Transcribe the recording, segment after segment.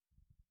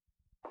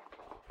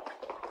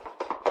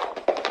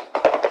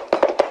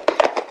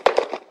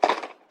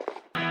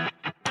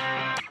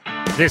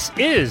This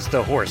is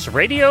the Horse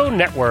Radio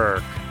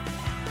Network.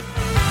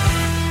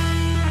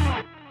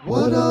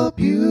 What a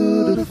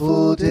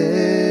beautiful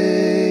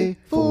day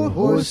for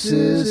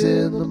horses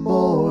in the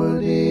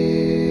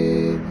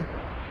morning.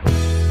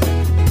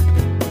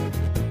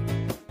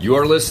 You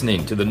are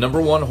listening to the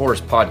 #1 horse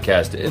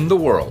podcast in the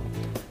world.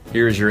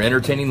 Here is your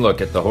entertaining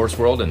look at the horse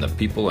world and the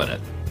people in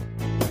it.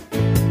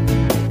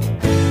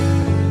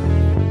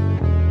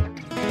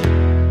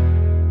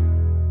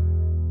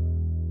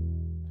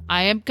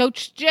 I am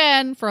Coach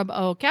Jen from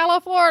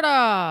Ocala,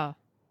 Florida.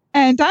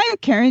 And I'm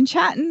Karen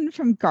Chatton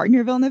from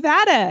Gardnerville,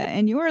 Nevada.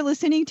 And you are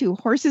listening to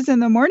Horses in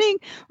the Morning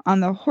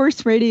on the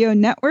Horse Radio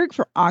Network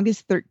for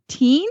August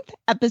 13th,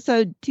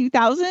 episode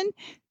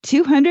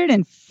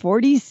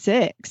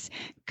 2246.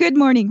 Good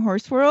morning,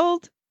 Horse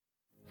World.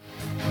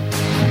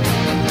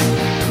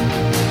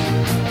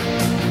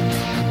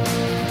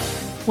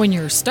 When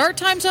your start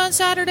time's on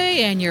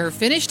Saturday and your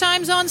finish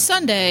time's on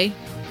Sunday,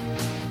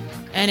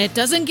 and it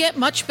doesn't get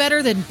much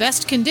better than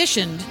best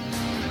conditioned,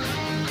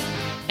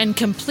 and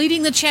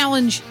completing the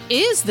challenge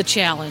is the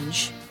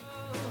challenge,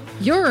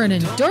 you're an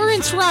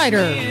endurance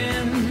rider.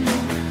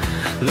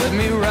 Let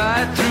me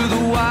ride through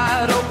the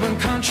wide open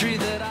country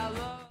that I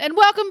love. And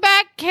welcome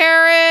back,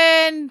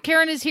 Karen.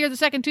 Karen is here the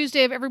second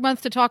Tuesday of every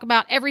month to talk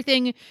about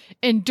everything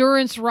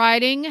endurance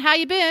riding. How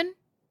you been?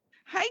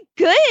 Hi,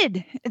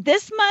 good.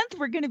 This month,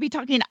 we're going to be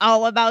talking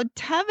all about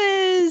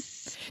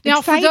Tevis. Now,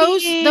 Exciting. for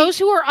those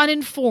who are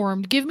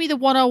uninformed, give me the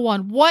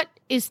 101. What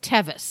is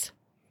Tevis?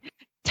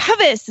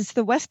 Tevis is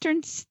the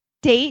Western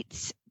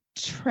States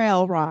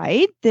trail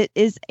ride that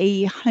is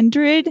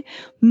 100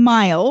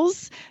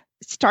 miles,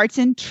 starts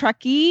in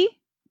Truckee,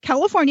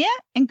 California,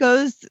 and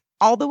goes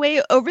all the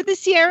way over the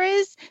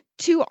Sierras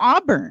to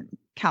Auburn,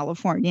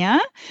 California,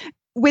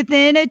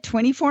 within a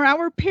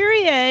 24-hour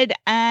period.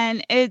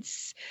 And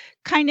it's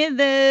kind of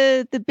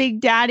the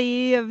big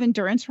daddy of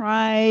endurance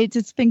rides.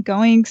 It's been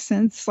going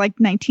since like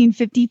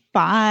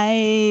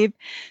 1955.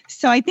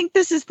 So I think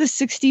this is the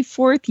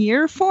 64th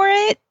year for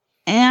it.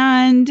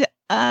 And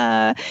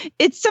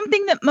it's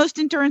something that most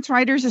endurance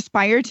riders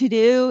aspire to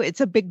do.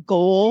 It's a big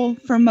goal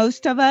for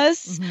most of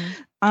us.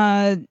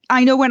 Mm-hmm.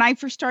 I know when I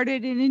first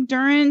started in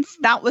endurance,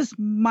 that was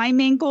my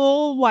main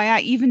goal. Why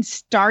I even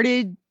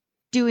started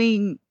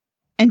doing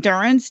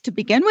endurance to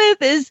begin with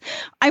is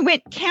I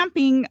went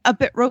camping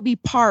up at Roby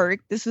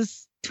Park. This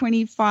was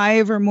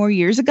 25 or more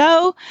years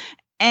ago.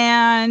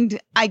 And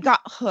I got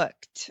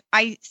hooked.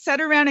 I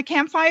sat around a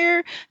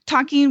campfire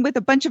talking with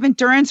a bunch of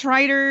endurance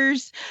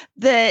riders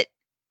that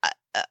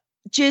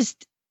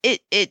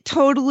it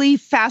totally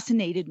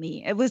fascinated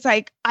me. It was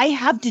like, I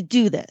have to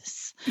do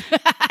this.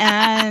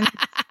 And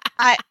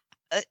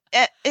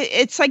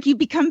it's like you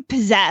become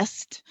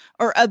possessed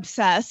or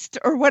obsessed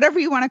or whatever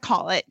you want to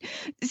call it.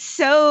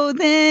 So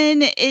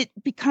then it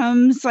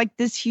becomes like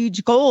this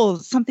huge goal,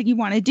 something you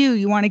want to do.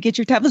 You want to get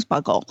your Tevis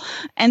buckle.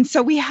 And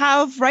so we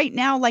have right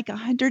now like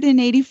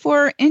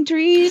 184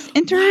 entries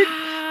entered.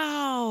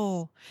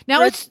 Wow.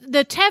 Now it's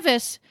the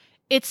Tevis,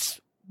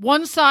 it's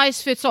one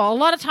size fits all. A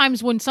lot of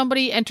times when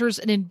somebody enters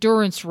an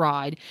endurance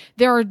ride,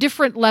 there are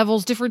different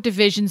levels, different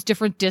divisions,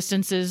 different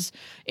distances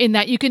in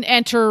that you can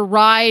enter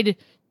ride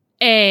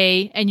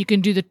A and you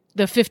can do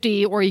the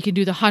 50 or you can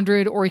do the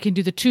 100 or you can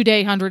do the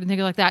 2-day 100 and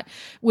things like that.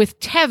 With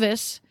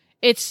Tevis,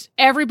 it's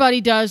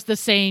everybody does the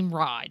same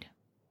ride.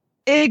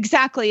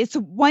 Exactly. It's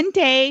 1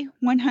 day,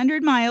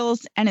 100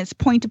 miles, and it's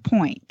point to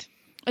point.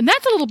 And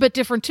that's a little bit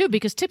different too,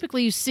 because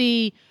typically you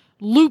see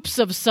loops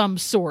of some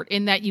sort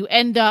in that you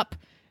end up,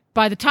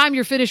 by the time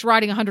you're finished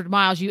riding 100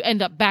 miles, you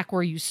end up back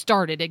where you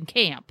started in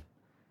camp.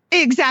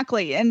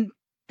 Exactly. And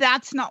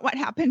that's not what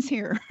happens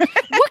here.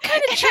 What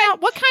kind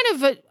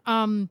of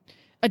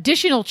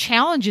additional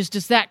challenges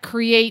does that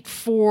create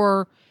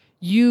for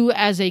you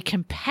as a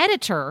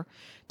competitor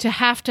to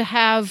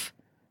have,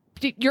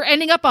 you're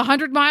ending up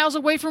 100 miles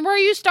away from where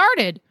you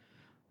started?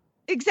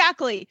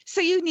 Exactly. So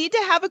you need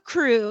to have a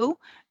crew.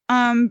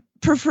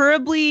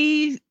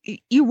 Preferably,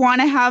 you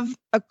want to have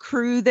a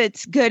crew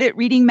that's good at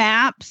reading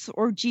maps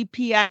or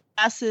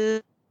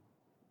GPSs,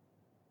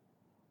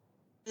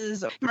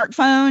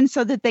 smartphones,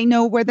 so that they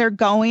know where they're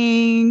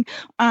going.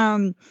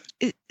 The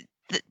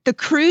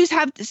crews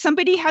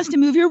somebody has to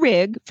move your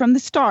rig from the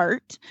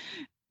start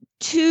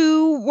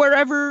to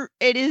wherever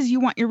it is you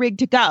want your rig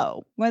to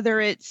go,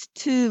 whether it's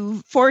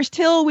to Forest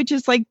Hill, which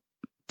is like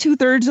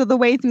 2/3 of the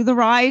way through the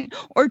ride,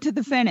 or to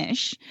the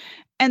finish.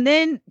 And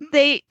then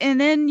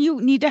you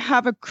need to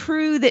have a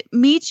crew that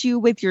meets you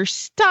with your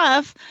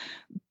stuff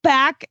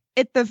back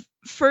at the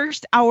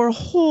first hour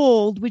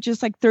hold, which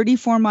is like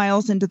 34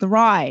 miles into the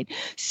ride.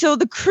 So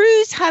the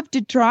crews have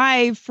to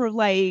drive for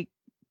like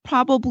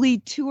probably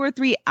 2 or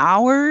 3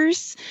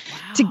 hours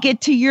to get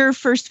to your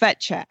first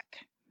vet check.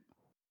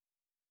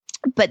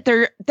 But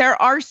there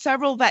are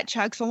several vet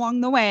checks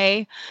along the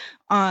way.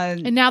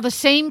 And now the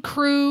same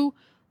crew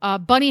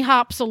bunny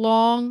hops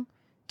along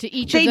to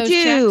each of those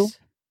checks?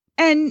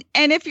 And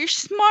if you're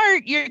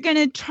smart, you're going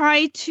to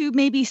try to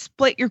maybe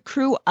split your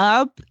crew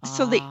up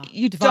so that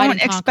you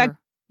don't expect.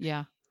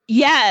 Yeah.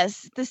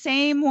 Yes, the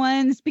same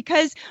ones.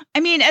 Because, I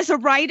mean, as a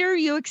writer,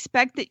 you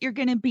expect that you're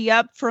going to be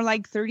up for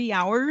like 30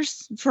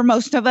 hours for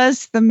most of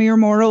us, the mere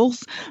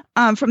mortals,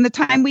 from the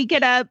time we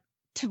get up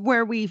to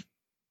where we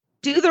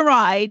do the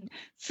ride,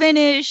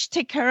 finish,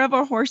 take care of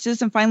our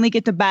horses, and finally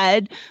get to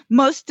bed.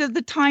 Most of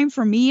the time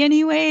for me,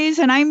 anyways.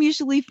 And I'm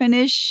usually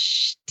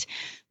finished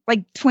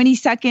like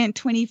 22nd,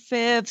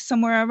 25th,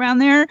 somewhere around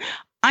there.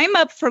 I'm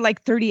up for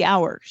like 30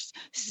 hours.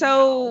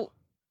 So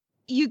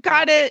you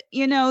got to,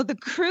 the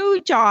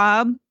crew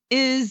job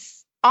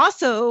is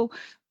also,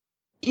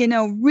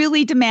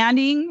 really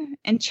demanding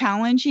and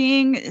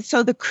challenging.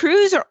 So the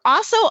crews are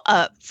also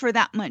up for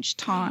that much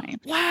time.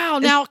 Wow.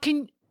 Now,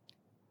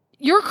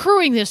 you're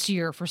crewing this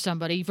year for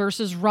somebody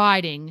versus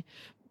riding.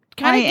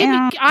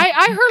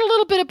 I heard a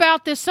little bit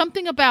about this,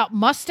 something about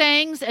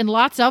Mustangs and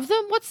lots of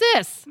them. What's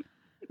this?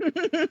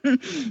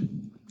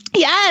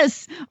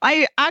 Yes,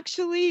 I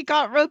actually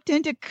got roped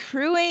into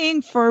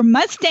crewing for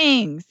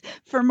Mustangs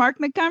for Mark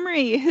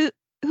Montgomery,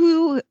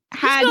 who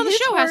had been on the his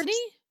show, horse. hasn't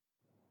he?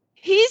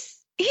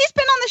 He's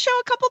been on the show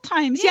a couple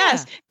times,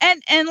 Yeah.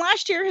 yes. And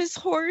last year his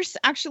horse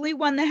actually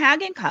won the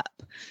Hagen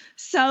Cup.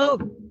 So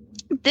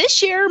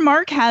this year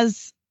Mark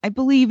has, I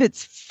believe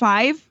it's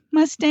 5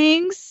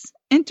 Mustangs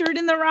entered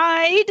in the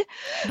ride.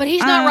 But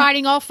he's not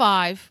riding all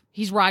 5.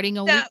 He's riding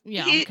only.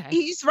 Okay.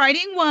 He's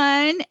riding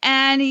one,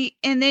 and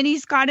then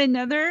he's got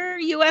another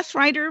U.S.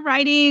 rider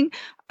riding.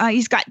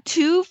 He's got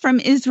 2 from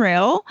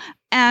Israel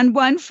and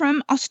 1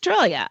 from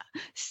Australia.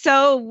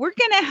 So we're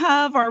gonna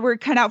have our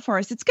work cut out for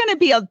us. It's gonna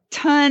be a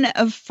ton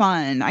of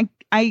fun.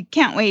 I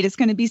can't wait. It's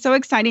gonna be so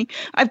exciting.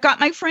 I've got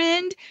my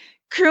friend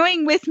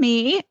crewing with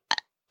me,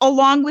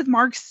 along with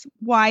Mark's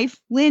wife,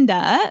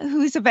 Linda,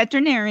 who's a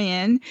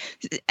veterinarian.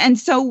 And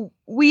so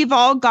we've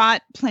all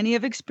got plenty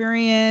of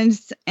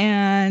experience.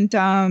 And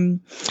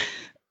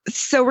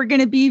so we're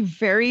going to be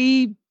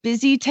very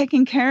busy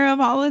taking care of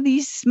all of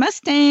these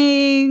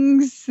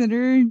Mustangs that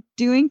are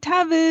doing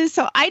Tevis.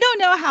 So I don't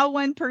know how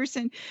one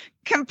person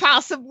can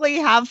possibly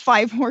have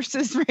 5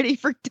 horses ready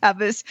for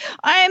Tevis.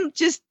 I'm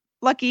just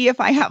lucky if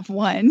I have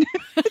one.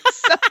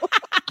 So.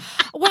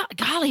 Well,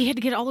 golly, he had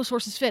to get all those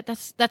horses fit.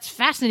 That's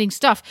fascinating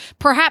stuff.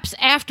 Perhaps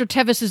after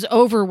Tevis is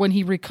over, when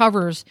he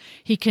recovers,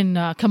 he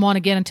can come on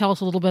again and tell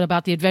us a little bit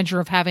about the adventure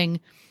of having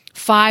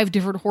 5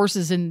 different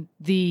horses in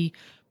the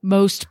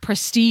most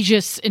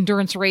prestigious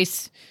endurance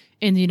race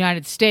in the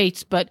United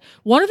States. But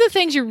one of the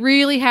things you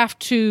really have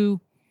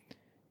to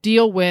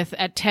deal with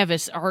at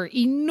Tevis are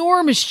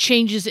enormous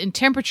changes in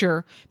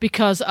temperature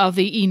because of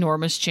the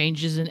enormous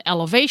changes in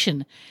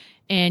elevation.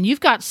 And you've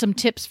got some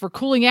tips for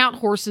cooling out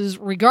horses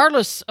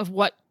regardless of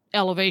what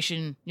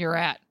elevation you're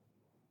at.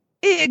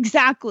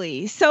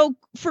 Exactly. So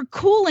for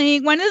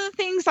cooling, one of the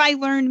things I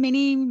learned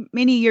many,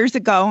 many years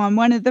ago on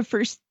one of the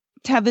first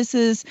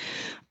Tevises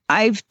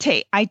I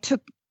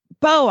took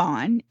Bo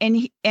on,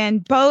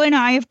 and Bo and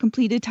I have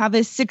completed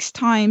Tevis 6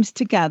 times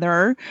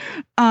together.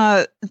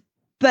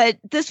 But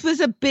this was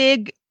a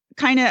big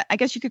kind of, I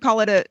guess you could call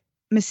it a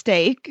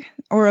mistake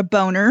or a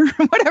boner,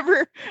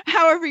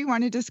 however you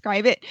want to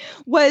describe it,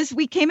 was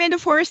we came into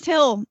Forest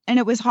Hill and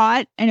it was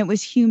hot and it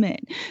was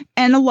humid.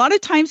 And a lot of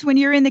times when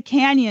you're in the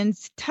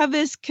canyons,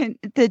 Tevis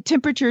the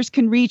temperatures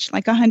can reach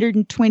like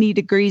 120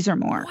 degrees or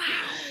more.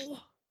 Wow.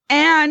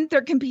 And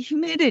there can be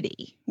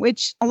humidity,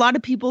 which a lot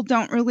of people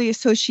don't really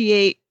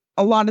associate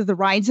a lot of the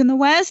rides in the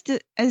West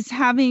as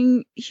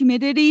having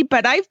humidity,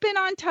 but I've been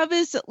on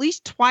Tevis at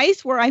least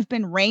twice where I've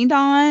been rained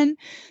on.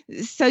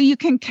 So you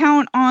can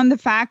count on the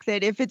fact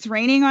that if it's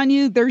raining on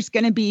you, there's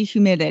going to be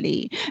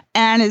humidity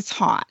and it's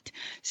hot.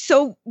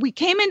 So we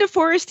came into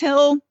Forest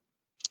Hill.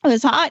 It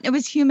was hot. It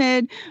was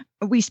humid.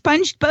 We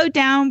sponged Bo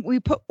down. We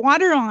put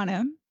water on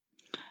him,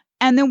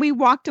 and then we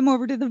walked him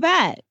over to the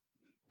vet,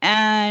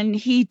 and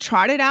he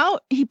trotted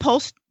out. He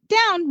pulsed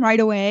down right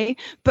away,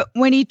 but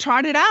when he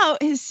trotted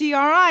out, his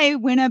CRI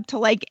went up to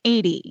like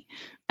 80,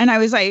 and I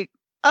was like,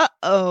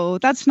 uh-oh,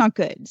 that's not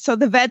good. So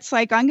the vet's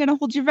like, I'm going to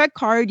hold your vet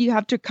card. You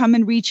have to come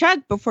and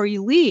recheck before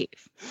you leave.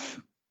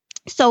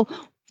 So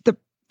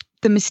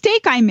the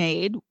mistake I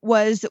made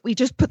was that we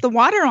just put the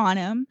water on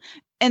him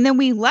and then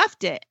we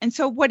left it. And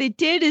so what it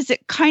did is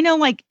it kind of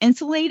like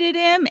insulated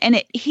him and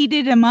it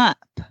heated him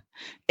up.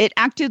 It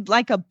acted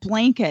like a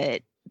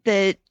blanket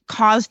that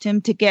caused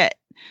him to get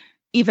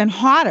even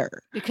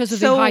hotter because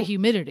of the high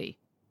humidity.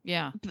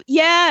 Yeah.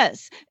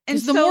 Yes. And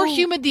the more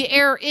humid the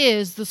air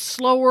is, the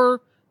slower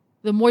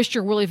the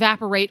moisture will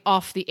evaporate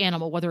off the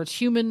animal, whether it's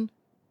human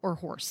or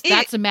horse.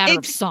 That's a matter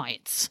of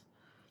science.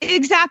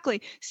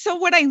 Exactly. So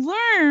what I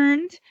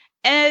learned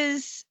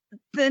is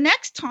the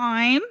next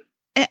time,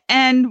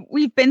 and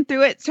we've been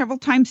through it several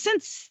times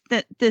since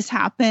that this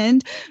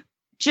happened,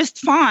 just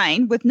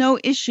fine with no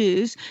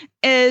issues,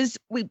 is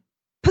we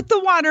put the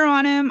water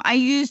on him. I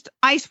used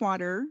ice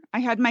water. I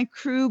had my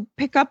crew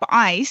pick up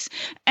ice,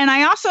 and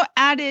I also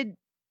added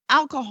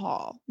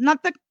alcohol,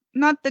 not the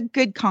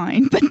good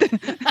kind, but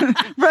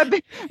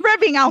the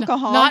rubbing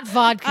alcohol, not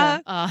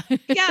vodka.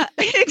 Yeah,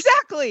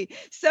 exactly.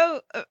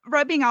 So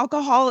rubbing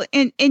alcohol,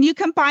 and you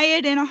can buy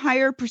it in a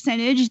higher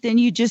percentage than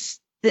you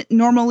just that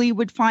normally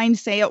would find,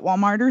 say, at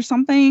Walmart or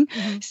something.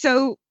 Mm-hmm.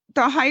 So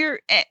the higher,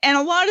 and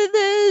a lot of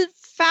the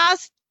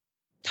fast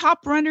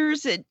top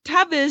runners at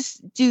Tevis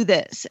do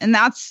this, and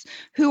that's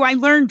who I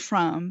learned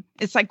from.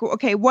 It's like,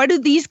 okay, what do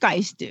these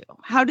guys do?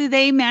 How do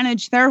they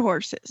manage their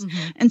horses?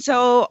 Mm-hmm. And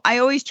so I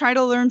always try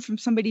to learn from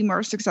somebody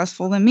more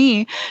successful than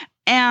me.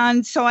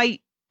 And so I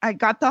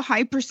got the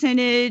high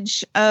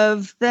percentage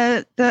of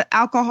the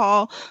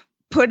alcohol,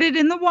 put it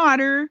in the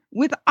water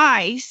with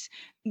ice.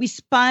 We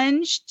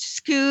sponged,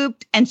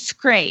 scooped, and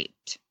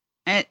scraped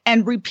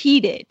and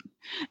repeated.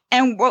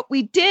 And what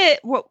we did,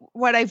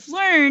 what I've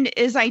learned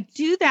is I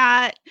do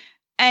that,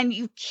 and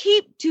you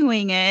keep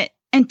doing it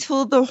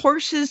until the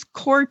horse's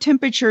core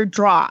temperature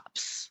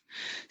drops.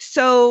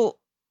 So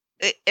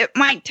it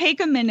might take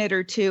a minute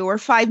or two, or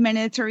 5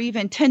 minutes, or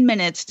even 10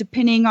 minutes,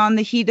 depending on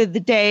the heat of the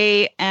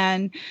day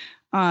and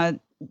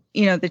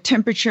the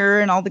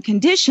temperature and all the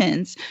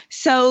conditions.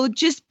 So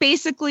just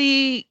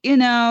basically,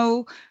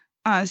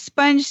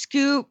 sponge,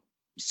 scoop,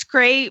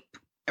 scrape,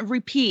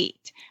 repeat.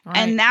 Right.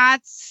 And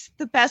that's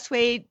the best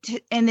way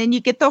and then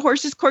you get the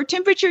horse's core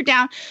temperature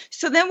down.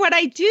 So then what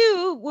I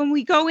do when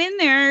we go in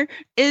there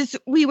is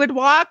we would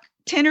walk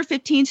 10 or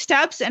 15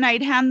 steps, and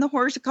I'd hand the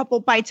horse a couple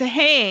bites of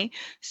hay.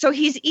 So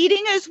he's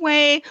eating his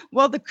way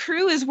while the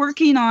crew is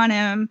working on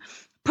him,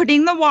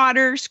 putting the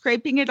water,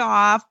 scraping it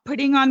off,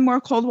 putting on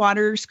more cold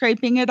water,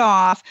 scraping it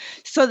off,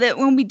 so that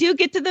when we do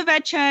get to the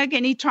vet check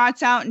and he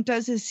trots out and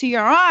does his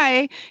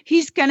CRI,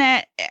 he's going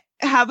to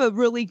have a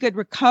really good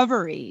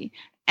recovery.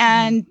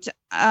 And,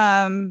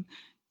 so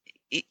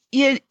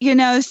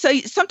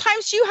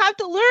sometimes you have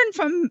to learn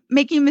from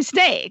making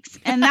mistakes.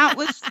 And that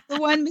was the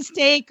one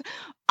mistake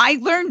I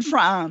learned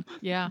from.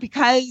 Yeah.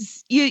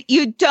 Because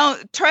you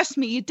don't, trust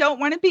me, you don't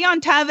want to be on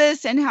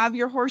Tevis and have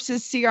your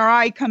horse's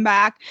CRI come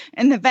back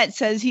and the vet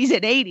says he's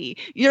at 80.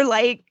 You're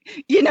like,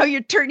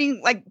 you're turning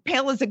like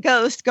pale as a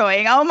ghost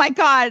going, oh my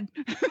God,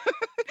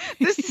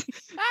 this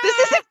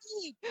isn't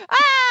me.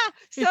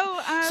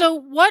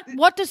 So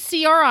what does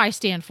CRI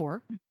stand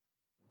for?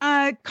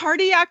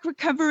 Cardiac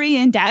Recovery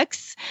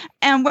Index.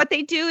 And what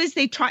they do is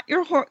they trot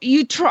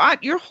you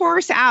trot your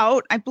horse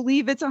out. I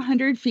believe it's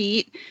 100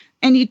 feet.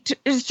 And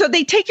so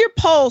they take your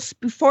pulse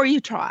before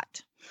you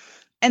trot.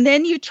 And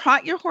then you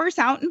trot your horse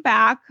out and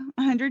back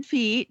 100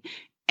 feet.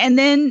 And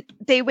then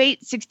they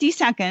wait 60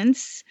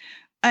 seconds.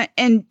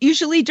 And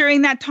usually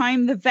during that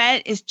time, the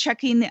vet is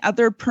checking the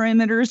other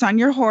perimeters on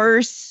your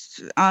horse,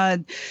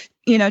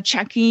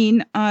 checking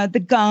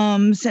the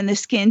gums and the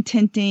skin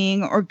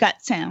tinting or gut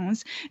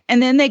sounds.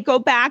 And then they go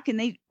back and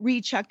they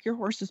recheck your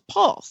horse's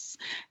pulse.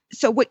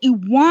 So what you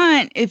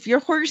want, if your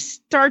horse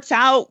starts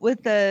out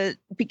with a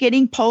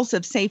beginning pulse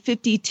of, say,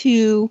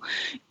 52,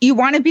 you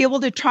want to be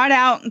able to trot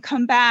out and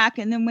come back.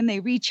 And then when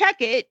they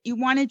recheck it, you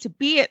want it to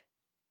be at,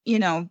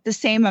 the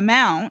same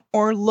amount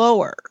or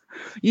lower.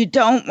 You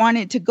don't want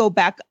it to go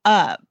back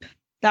up.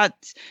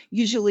 That's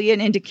usually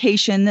an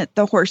indication that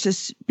the horse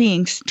is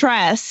being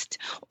stressed,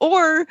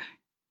 or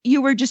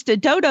you were just a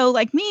dodo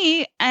like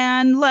me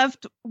and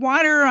left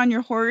water on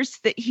your horse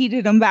that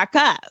heated them back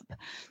up.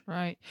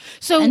 Right.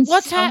 So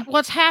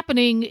what's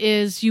happening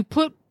is you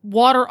put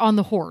water on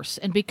the horse,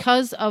 and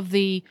because of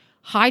the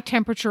high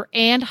temperature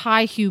and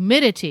high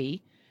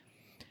humidity,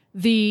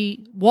 the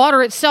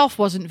water itself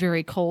wasn't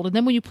very cold. And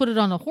then when you put it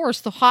on the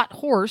horse, the hot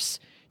horse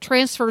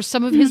transfers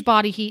some of his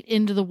body heat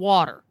into the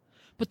water.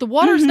 But the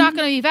water is not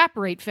going to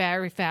evaporate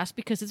very fast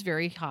because it's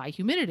very high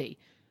humidity.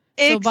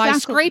 So by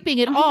scraping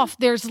it off,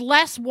 there's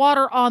less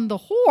water on the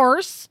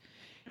horse,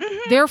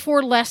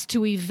 therefore less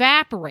to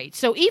evaporate.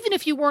 So even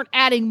if you weren't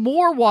adding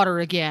more water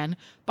again,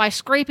 by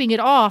scraping it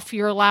off,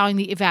 you're allowing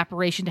the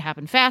evaporation to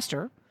happen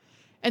faster.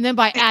 And then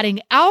by adding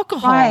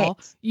alcohol,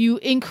 you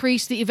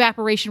increase the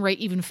evaporation rate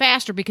even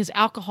faster because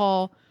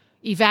alcohol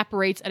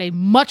evaporates at a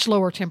much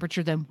lower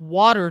temperature than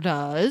water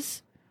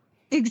does.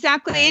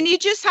 Exactly. And you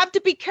just have to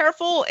be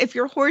careful if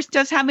your horse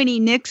does have any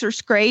nicks or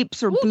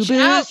scrapes or boo-boos.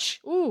 Ouch.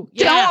 Ooh,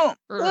 yeah. Don't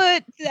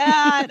put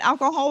that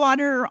alcohol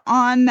water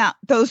on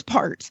those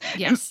parts.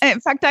 Yes. In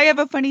fact, I have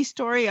a funny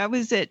story. I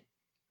was at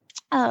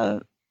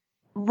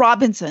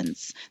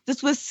Robinson's.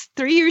 This was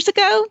 3 years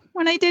ago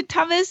when I did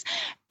Tevis.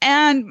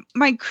 And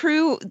my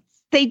crew,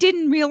 they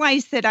didn't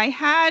realize that I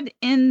had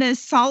in the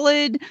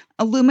solid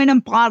aluminum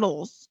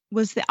bottles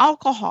was the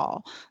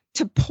alcohol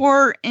to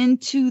pour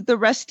into the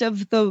rest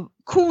of the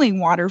cooling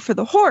water for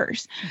the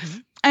horse. Mm-hmm.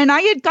 And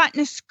I had gotten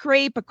a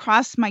scrape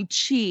across my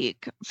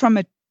cheek from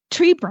a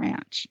tree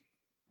branch.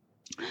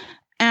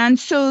 And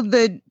so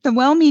the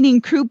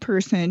well-meaning crew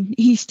person,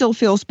 he still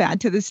feels bad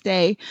to this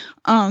day,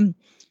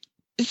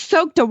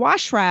 soaked a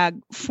wash rag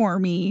for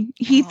me.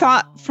 He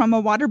thought from a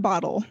water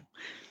bottle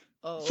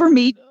for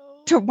me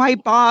to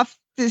wipe off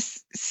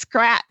this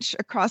scratch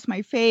across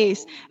my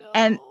face.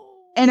 And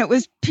it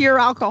was pure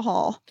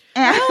alcohol.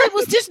 Well, it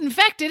was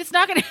disinfected. It's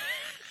not going to...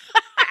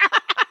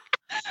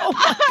 I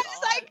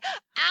was like,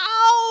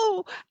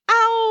 ow.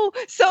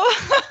 So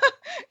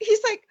he's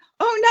like,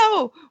 oh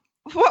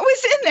no, what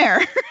was in there?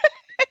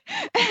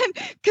 And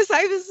because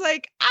I was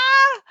like,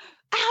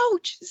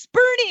 ouch, it's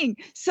burning.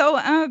 So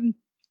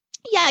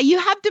Yeah, you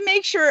have to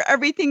make sure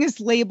everything is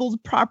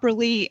labeled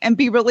properly and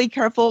be really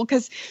careful,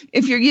 because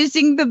if you're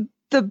using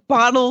the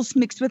bottles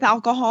mixed with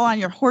alcohol on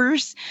your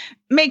horse,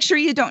 make sure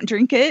you don't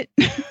drink it.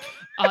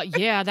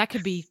 Yeah, that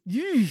could be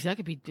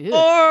good.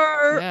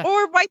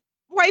 Or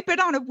wipe it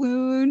on a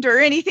wound or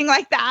anything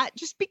like that.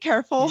 Just be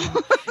careful. Yeah.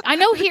 I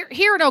know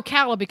here in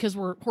Ocala, because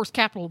we're horse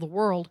capital of the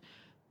world,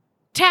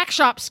 tack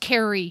shops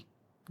carry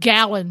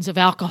gallons of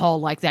alcohol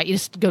like that. You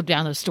just go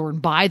down to the store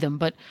and buy them.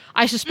 But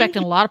I suspect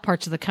in a lot of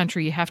parts of the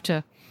country, you have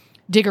to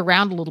dig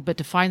around a little bit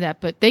to find that.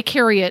 But they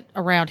carry it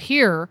around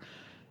here.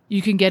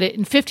 You can get it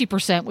in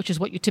 50%, which is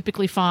what you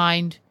typically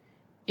find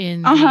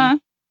in the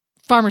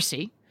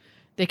pharmacy.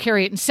 They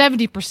carry it in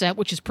 70%,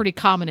 which is pretty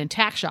common in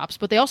tack shops.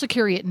 But they also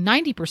carry it in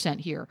 90%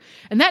 here.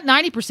 And that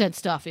 90%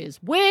 stuff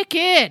is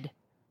wicked.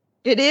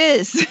 It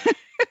is.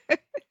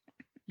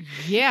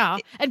 Yeah.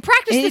 And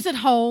practice this at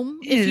home.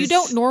 If you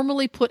don't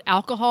normally put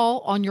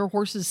alcohol on your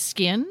horse's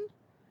skin,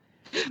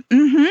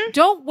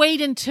 don't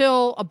wait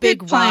until a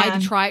big ride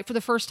to try it for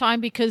the first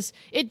time, because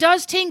it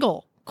does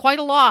tingle quite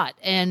a lot.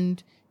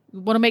 And you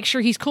want to make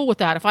sure he's cool with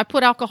that. If I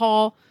put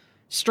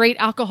straight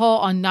alcohol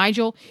on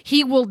Nigel,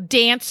 he will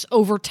dance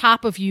over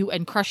top of you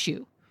and crush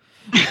you.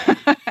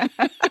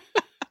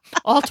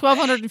 All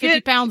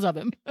 1,250 pounds of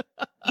him.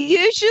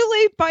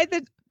 Usually by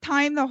the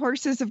time the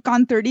horses have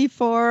gone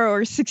 34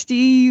 or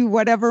 60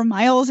 whatever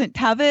miles in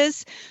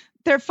Tevis,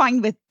 they're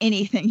fine with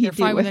anything you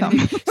do with them.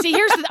 See,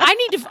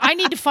 I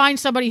need to find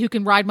somebody who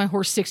can ride my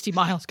horse 60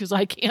 miles, because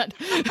I can't.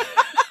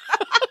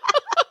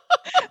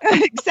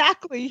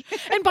 Exactly.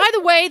 And by the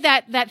way,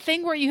 that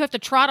thing where you have to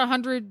trot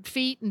 100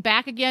 feet and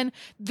back again,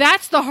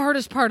 that's the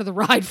hardest part of the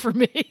ride for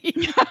me.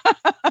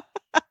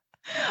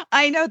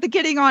 I know, the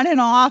getting on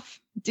and off.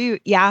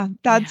 Dude, yeah,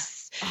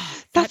 that's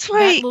why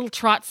that little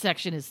trot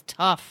section is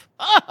tough.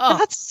 Oh.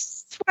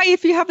 That's why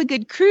if you have a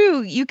good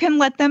crew, you can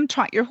let them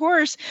trot your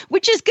horse,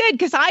 which is good,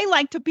 because I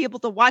like to be able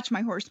to watch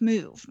my horse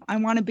move. I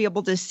want to be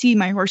able to see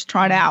my horse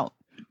trot out.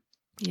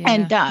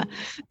 Yeah.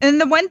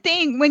 And the one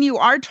thing, when you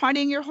are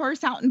trotting your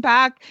horse out and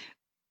back,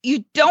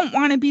 you don't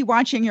want to be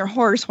watching your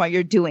horse while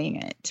you're doing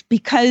it,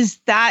 because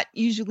that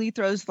usually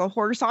throws the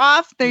horse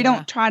off. They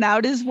don't trot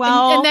out as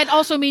well. And that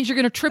also means you're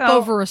going to trip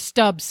over a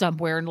stub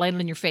somewhere and land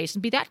on your face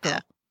and be that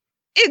girl.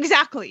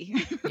 Exactly.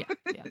 Yeah.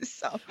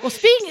 Well,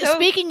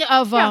 speaking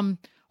of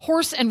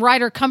horse and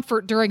rider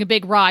comfort during a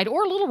big ride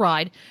or a little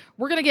ride,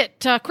 we're going to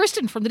get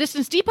Kristen from the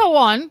Distance Depot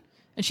on,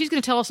 and she's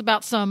going to tell us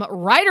about some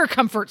rider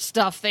comfort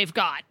stuff they've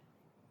got.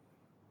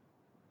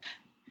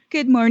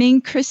 Good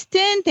morning,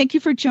 Kristen. Thank you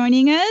for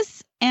joining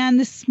us. And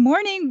this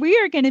morning, we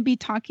are going to be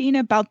talking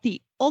about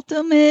the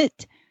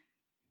ultimate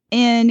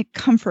in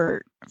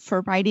comfort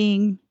for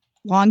riding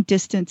long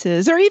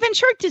distances or even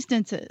short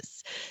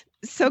distances.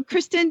 So,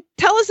 Kristen,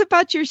 tell us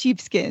about your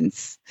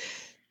sheepskins.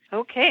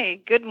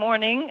 Okay, good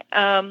morning.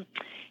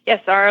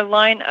 Yes, our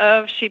line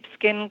of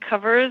sheepskin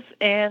covers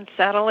and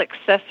saddle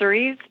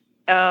accessories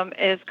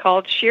is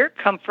called Sheer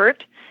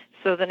Comfort.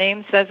 So the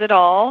name says it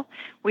all.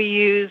 We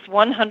use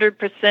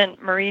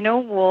 100% merino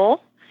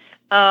wool,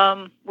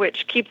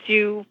 which keeps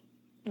you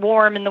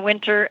warm in the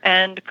winter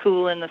and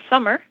cool in the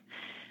summer.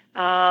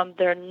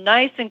 They're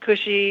nice and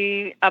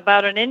cushy,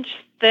 about an inch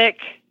thick,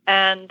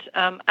 and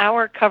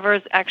our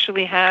covers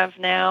actually have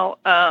now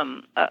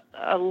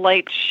a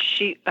light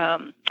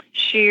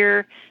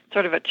sheer,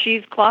 sort of a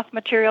cheesecloth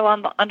material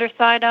on the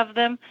underside of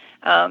them,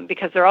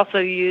 because they're also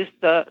used,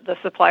 the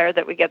supplier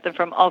that we get them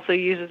from also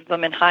uses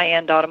them in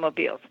high-end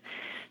automobiles.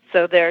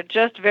 So they're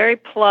just very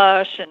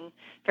plush and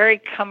very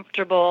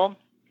comfortable.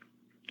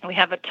 We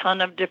have a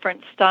ton of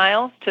different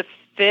styles to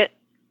fit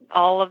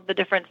all of the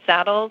different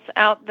saddles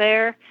out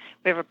there.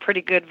 We have a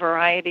pretty good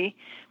variety.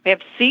 We have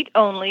seat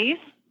onlys,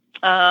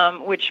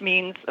 which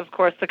means, of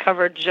course, the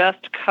cover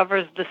just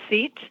covers the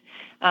seat.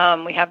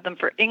 We have them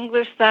for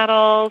English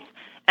saddles,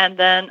 and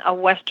then a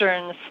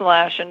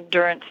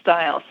Western/endurance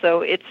style.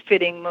 So it's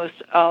fitting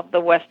most of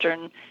the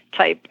Western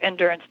type,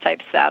 endurance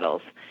type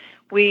saddles.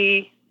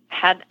 We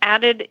had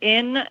added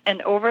in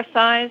an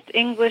oversized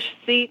English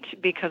seat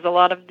because a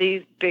lot of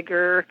these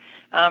bigger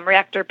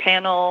reactor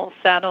panel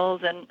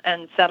saddles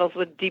and saddles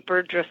with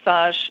deeper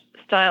dressage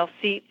style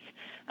seats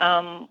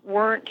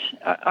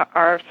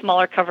our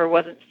smaller cover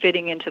wasn't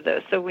fitting into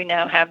those. So we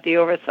now have the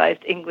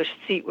oversized English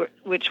seat,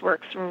 which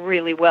works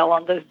really well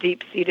on those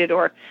deep-seated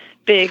or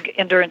big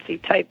endurance-y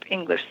type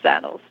English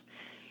saddles.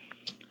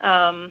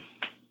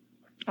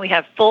 We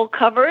have full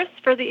covers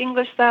for the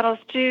English saddles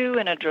too,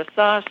 in a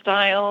dressage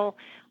style,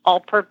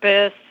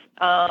 all-purpose,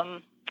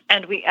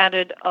 and we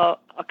added a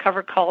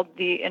cover called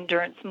the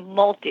Endurance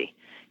Multi.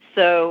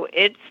 So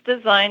it's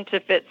designed to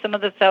fit some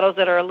of the saddles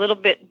that are a little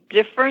bit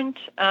different.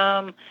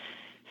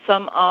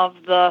 Some of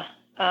the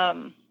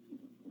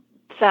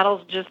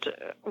saddles just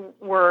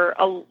were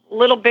a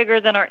little bigger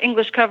than our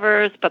English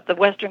covers, but the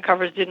Western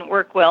covers didn't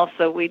work well,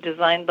 so we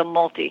designed the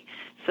Multi.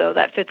 So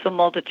that fits a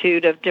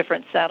multitude of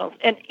different saddles.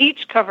 And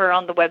each cover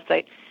on the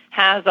website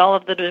has all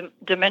of the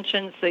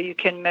dimensions, so you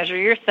can measure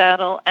your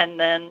saddle and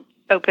then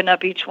open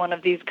up each one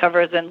of these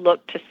covers and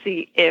look to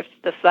see if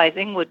the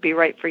sizing would be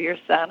right for your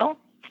saddle.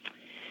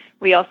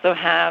 We also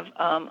have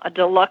a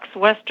deluxe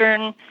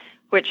Western,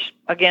 which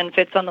again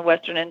fits on the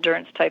Western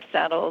endurance type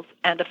saddles,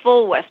 and a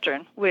full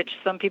Western, which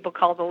some people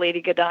call the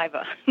Lady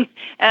Godiva.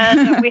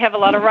 And we have a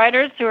lot of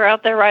riders who are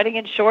out there riding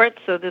in shorts,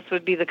 so this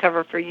would be the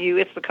cover for you.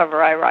 It's the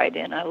cover I ride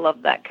in. I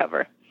love that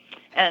cover.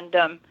 And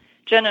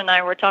Jen and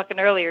I were talking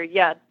earlier,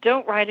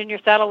 don't ride in your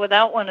saddle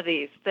without one of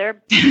these.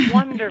 They're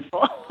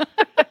wonderful.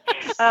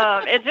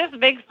 It just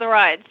makes the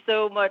ride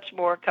so much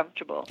more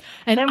comfortable.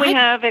 And then we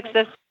have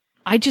access.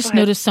 I just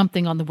noticed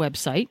something on the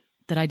website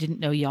that I didn't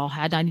know y'all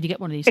had. I need to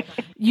get one of these.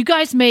 You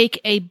guys make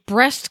a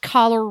breast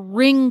collar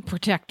ring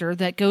protector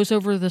that goes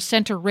over the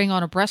center ring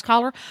on a breast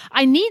collar.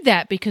 I need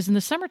that because in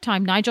the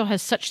summertime, Nigel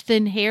has such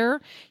thin hair.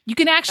 You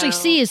can actually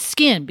see his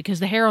skin because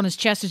the hair on his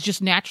chest is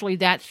just naturally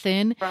that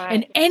thin. Right.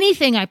 And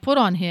anything I put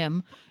on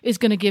him is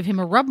going to give him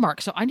a rub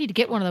mark. So I need to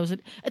get one of those.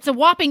 It's a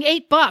whopping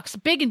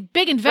 $8. Big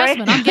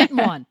investment. Right. I'm getting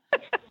one.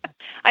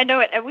 I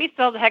know it, and we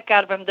sell the heck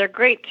out of them. They're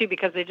great, too,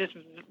 because they just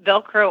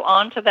Velcro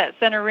onto that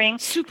center ring.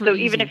 Super so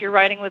easy. Even if you're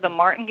riding with a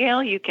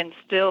martingale, you can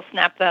still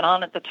snap that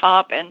on at the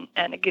top, and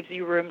it gives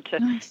you room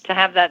to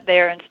have that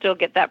there and still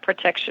get that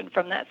protection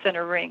from that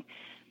center ring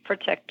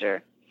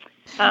protector.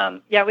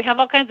 We have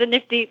all kinds of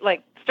nifty,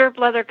 like stirrup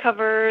leather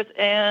covers,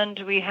 and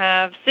we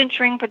have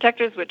cinch ring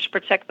protectors, which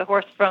protect the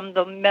horse from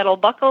the metal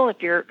buckle.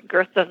 If your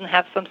girth doesn't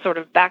have some sort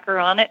of backer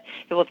on it,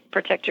 it will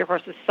protect your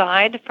horse's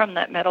side from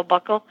that metal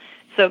buckle.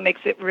 So it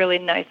makes it really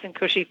nice and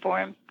cushy for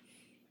him.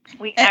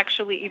 We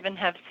actually even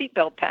have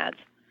seatbelt pads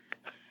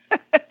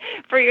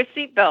for your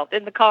seatbelt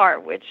in the car,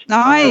 which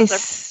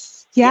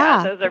nice.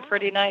 Those are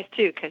pretty nice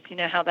too, because you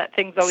know how that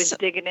thing's always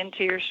digging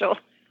into your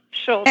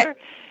shoulder.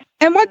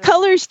 And what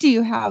colors do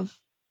you have?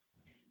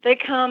 They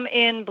come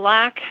in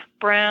black,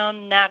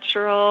 brown,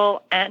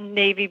 natural, and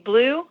navy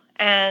blue,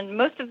 and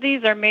most of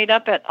these are made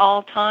up at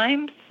all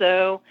times.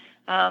 So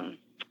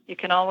you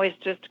can always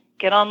just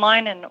get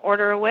online and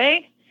order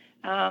away.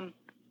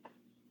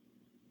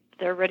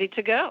 They're ready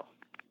to go.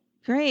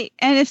 Great.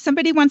 And if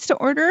somebody wants to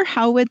order,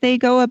 how would they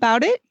go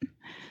about it?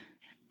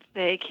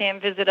 They can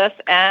visit us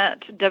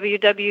at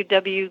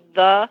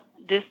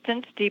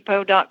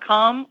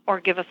www.thedistancedepot.com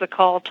or give us a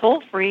call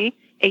toll-free,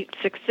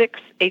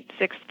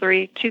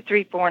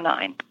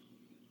 866-863-2349.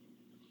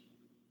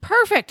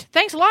 Perfect.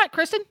 Thanks a lot,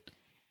 Kristen.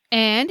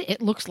 And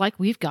it looks like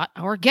we've got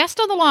our guest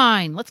on the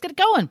line. Let's get it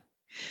going.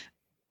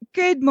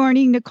 Good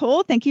morning,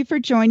 Nicole. Thank you for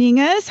joining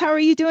us. How are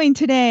you doing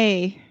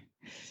today?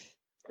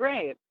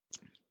 Great.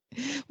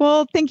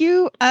 Well, thank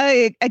you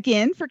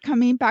again for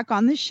coming back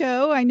on the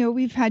show. I know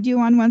we've had you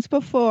on once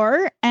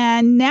before,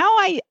 and now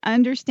I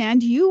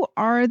understand you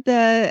are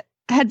the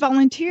head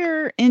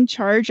volunteer in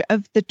charge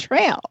of the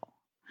trail.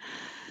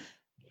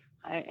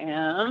 I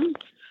am.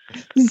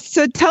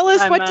 So tell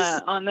us what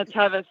on the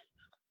Tevis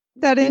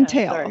that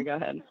entail. Sorry, go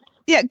ahead.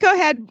 Yeah, go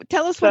ahead.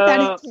 Tell us what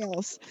that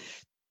entails.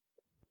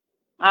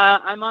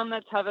 I'm on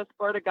the Tevis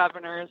Board of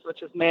Governors,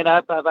 which is made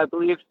up of, I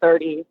believe,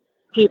 30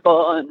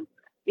 people, and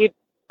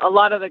a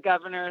lot of the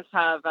governors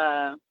have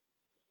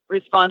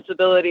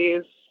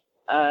responsibilities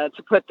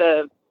to put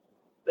the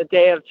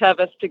Day of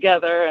Tevis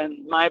together,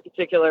 and my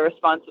particular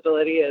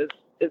responsibility is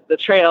the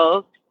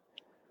trails,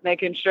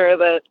 making sure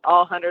that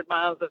all 100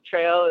 miles of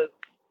trail is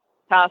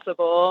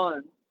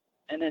passable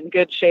and in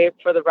good shape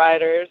for the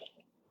riders.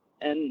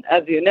 And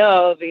as you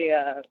know,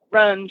 the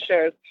run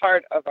shares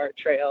part of our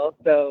trail,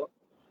 so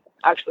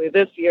actually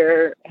this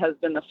year has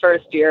been the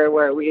first year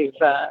where we've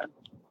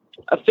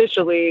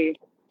officially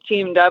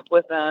teamed up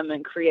with them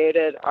and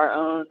created our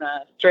own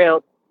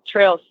trail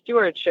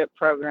stewardship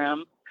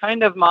program,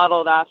 kind of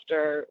modeled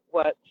after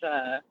what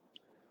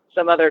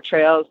some other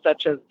trails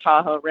such as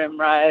Tahoe Rim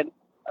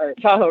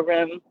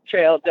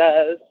Trail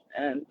does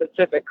and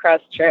Pacific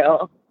Crest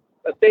Trail.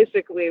 But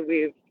basically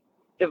we've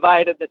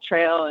divided the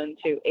trail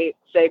into 8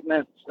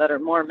 segments that are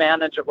more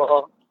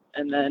manageable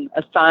and then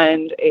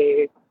assigned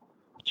a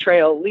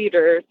trail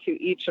leader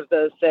to each of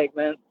those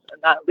segments. And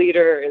that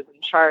leader is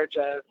in charge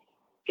of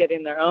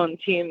getting their own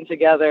team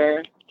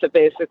together to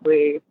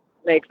basically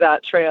make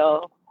that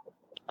trail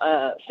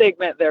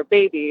segment their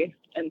baby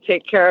and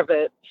take care of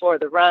it for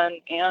the run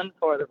and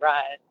for the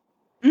ride.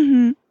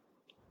 Mm-hmm.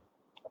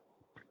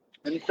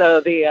 And so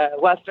the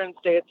Western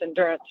States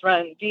Endurance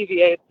Run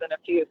deviates in a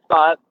few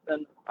spots,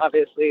 and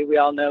obviously we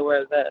all know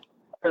where the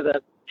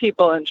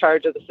people in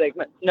charge of the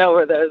segments know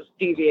where those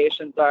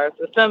deviations are.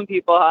 So some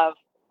people have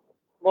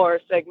more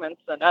segments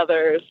than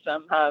others,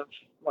 some have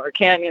more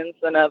canyons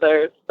than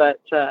others, but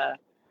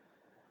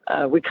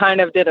we kind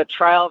of did a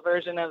trial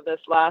version of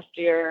this last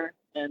year,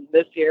 and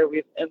this year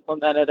we've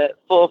implemented it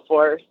full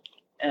force,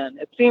 and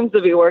it seems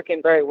to be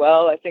working very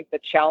well. I think the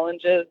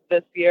challenges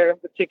this year in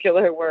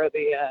particular were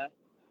the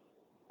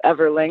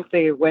ever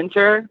lengthy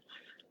winter,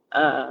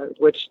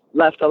 which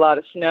left a lot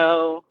of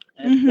snow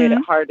and made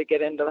it hard to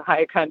get into the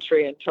high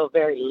country until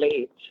very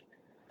late.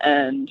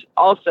 And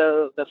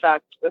also the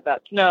fact with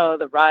that snow,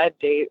 the ride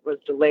date was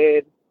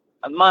delayed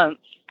a month.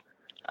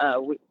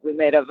 We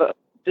made a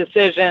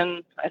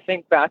decision, I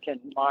think back in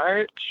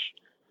March,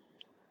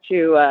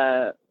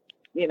 to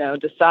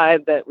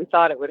decide that we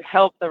thought it would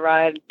help the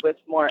ride with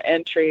more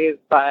entries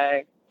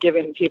by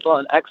giving people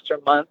an extra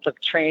month of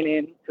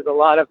training, because a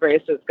lot of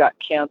races got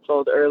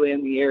canceled early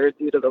in the year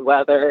due to the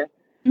weather.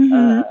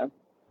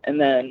 And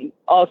then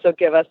also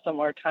give us some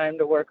more time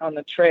to work on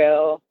the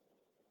trail,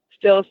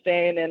 still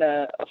staying in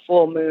a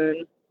full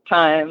moon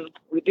time.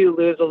 We do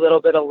lose a little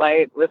bit of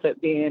light with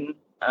it being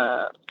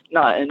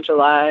not in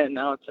July, and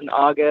now it's in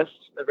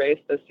August, the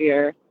race this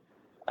year.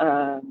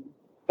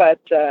 But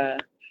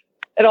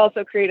it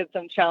also created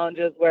some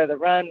challenges where the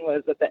run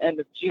was at the end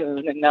of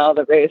June, and now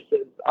the race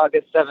is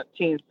August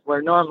 17th,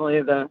 where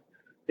normally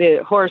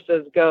the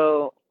horses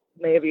go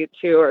maybe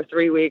 2 or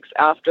 3 weeks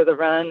after the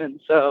run. And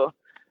so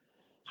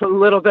it's a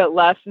little bit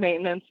less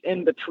maintenance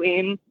in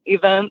between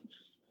events.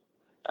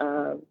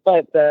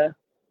 But the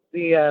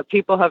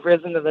people have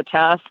risen to the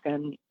task,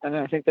 and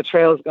I think the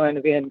trail is going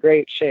to be in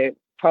great shape.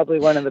 Probably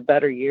one of the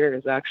better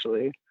years,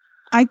 actually.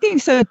 I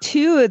think so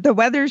too. The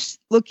weather's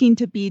looking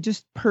to be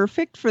just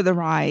perfect for the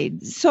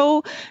ride.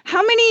 So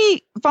how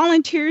many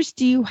volunteers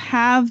do you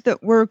have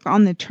that work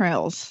on the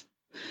trails?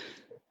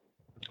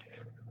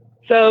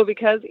 So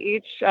because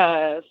each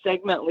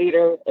segment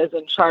leader is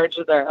in charge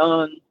of their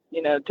own,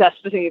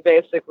 destiny,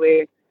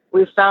 basically,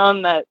 we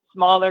found that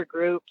smaller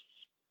groups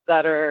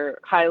that are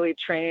highly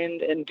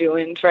trained in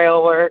doing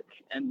trail work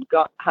and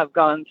have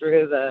gone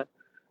through the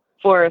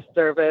Forest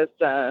Service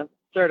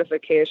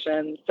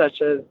certifications,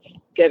 such as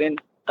getting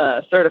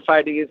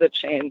certified to use a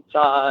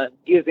chainsaw,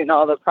 using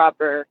all the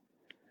proper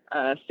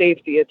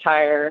safety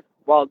attire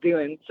while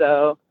doing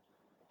so.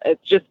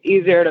 It's just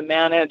easier to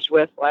manage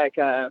with like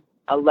a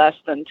less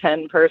than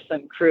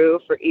 10-person crew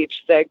for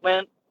each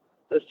segment.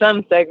 So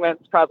some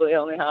segments probably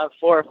only have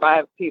 4 or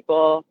 5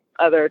 people.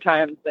 Other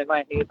times they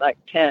might need like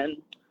 10.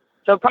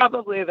 So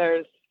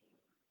there's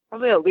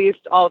at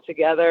least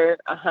altogether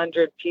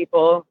 100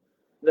 people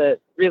that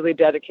really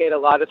dedicate a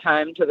lot of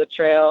time to the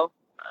trail.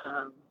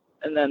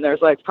 And then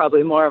there's like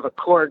probably more of a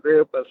core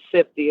group of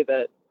 50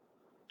 that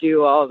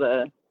do all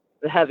the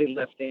heavy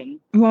lifting.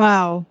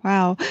 Wow.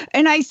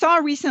 And I saw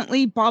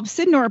recently Bob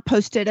Sidnor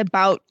posted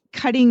about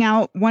cutting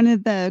out one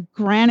of the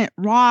granite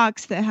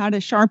rocks that had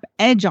a sharp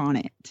edge on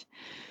it.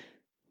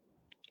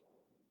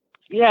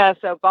 Yeah,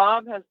 so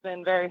Bob has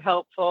been very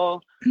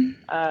helpful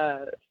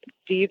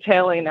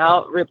detailing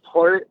out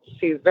reports.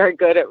 He's very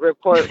good at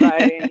report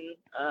writing.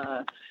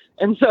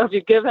 And so if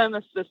you give him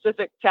a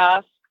specific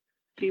task,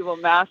 he will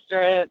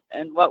master it.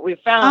 And what we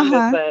found is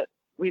that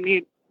we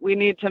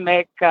need to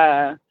make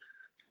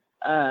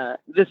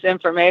this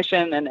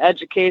information and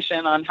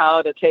education on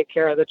how to take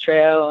care of the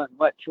trail and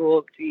what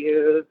tools to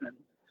use and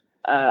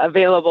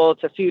available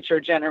to future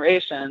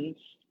generations.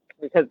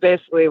 Because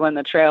basically when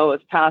the trail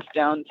was passed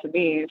down to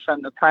me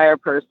from the prior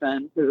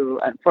person who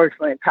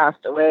unfortunately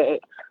passed away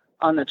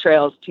on the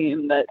trails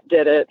team that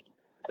did it,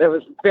 there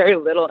was very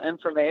little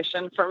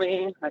information for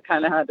me. I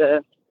kind of had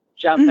to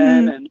jump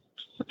in and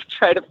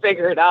try to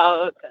figure it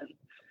out. And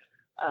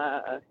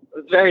it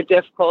was very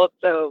difficult.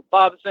 So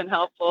Bob's been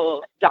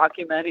helpful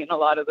documenting a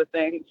lot of the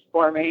things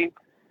for me,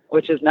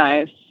 which is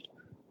nice.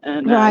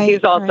 And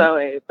he's also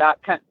a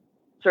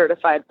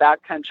certified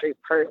backcountry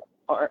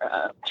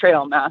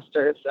trail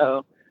master.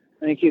 So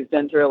I think he's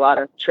been through a lot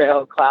of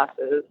trail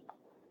classes.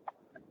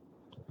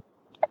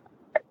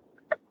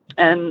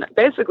 And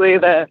basically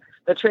the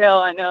trail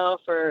I know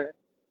for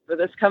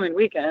this coming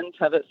weekend,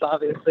 Tevis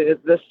obviously is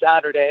this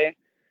Saturday,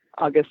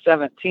 August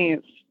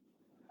 17th.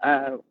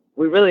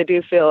 We really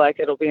do feel like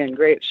it'll be in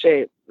great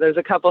shape. There's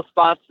a couple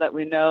spots that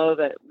we know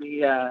that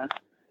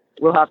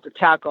we'll have to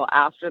tackle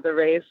after the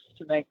race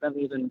to make them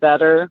even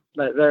better,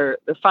 but they're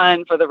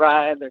fine for the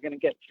ride. They're going to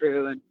get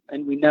through,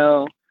 and we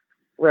know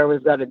where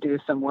we've got to do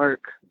some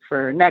work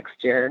for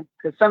next year,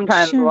 because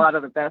sometimes a lot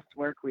of the best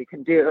work we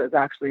can do is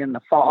actually in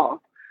the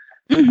fall.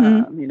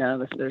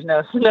 There's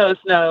no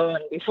snow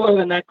and before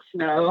the next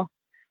snow.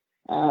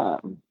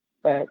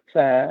 But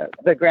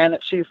the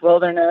Granite Chief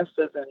Wilderness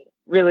is in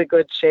really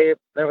good shape.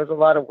 There was a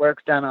lot of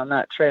work done on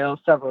that trail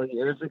several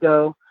years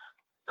ago,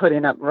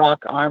 putting up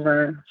rock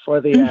armor for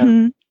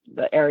the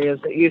areas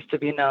that used to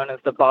be known as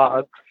the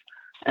bogs.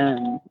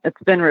 And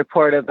it's been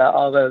reported that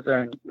all those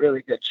are in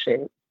really good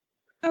shape.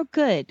 Oh,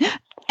 good.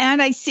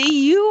 And I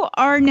see you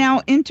are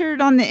now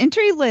entered on the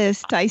entry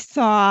list. I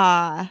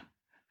saw.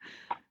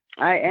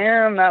 I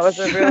am. That was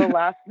a real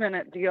last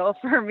minute deal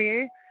for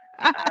me.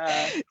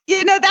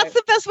 That's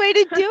the best way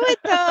to do it,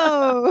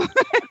 though.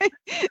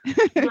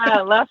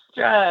 Yeah, less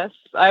stress.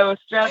 I was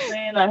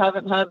stressing. I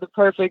haven't had the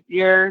perfect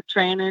year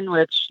training,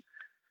 which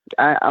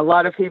a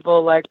lot of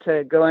people like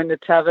to go into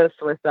Tevis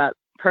with that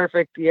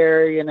perfect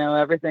year.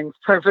 Everything's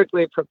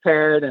perfectly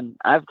prepared, and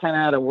I've kind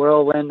of had a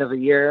whirlwind of a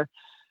year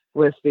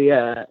with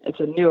it's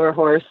a newer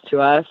horse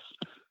to us,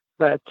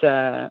 but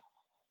the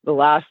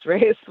last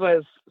race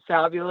was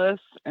fabulous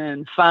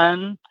and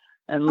fun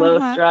and low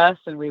stress,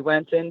 and we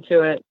went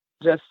into it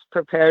just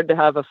prepared to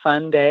have a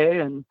fun day,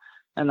 and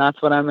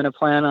that's what I'm going to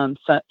plan on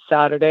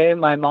Saturday.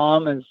 My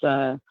mom is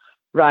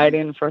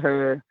riding for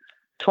her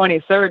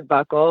 23rd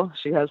buckle.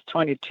 She has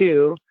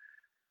 22,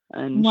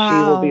 and Wow.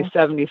 she will be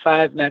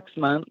 75 next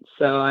month.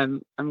 So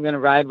I'm going to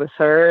ride with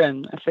her,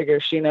 and I figure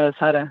she knows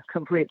how to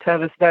complete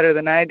Tevis better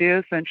than I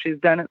do since she's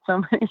done it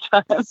so many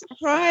times.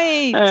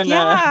 Right. And,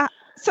 yeah.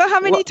 So how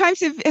many times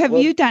have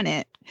well, you done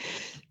it?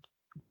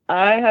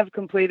 I have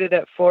completed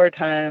it 4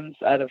 times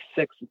out of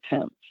 6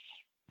 attempts.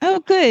 Oh,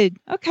 good.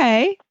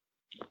 Okay.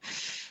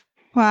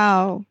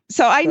 Wow.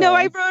 So I know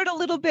I rode a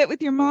little bit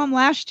with your mom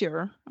last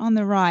year on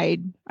the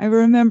ride. I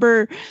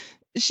remember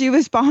she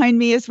was behind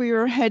me as we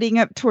were heading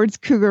up towards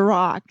Cougar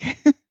Rock.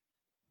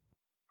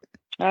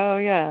 Oh,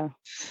 yeah.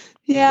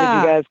 Yeah.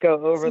 Did you guys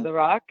go over the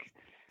rock?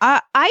 I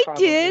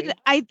Probably. did.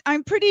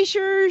 I'm pretty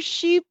sure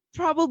she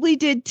probably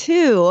did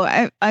too.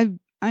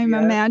 I'm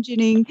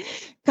imagining,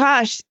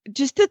 gosh,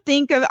 just to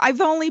think of, I've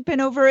only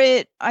been over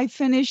it. I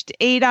finished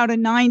 8 out of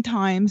 9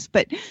 times,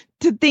 but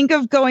to think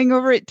of going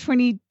over it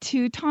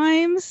 22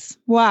 times.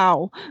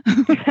 Wow.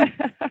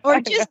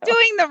 Or just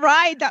doing the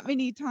ride that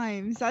many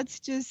times. That's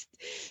just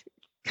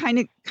kind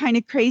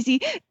of crazy.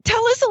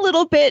 Tell us a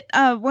little bit.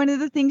 One of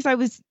the things I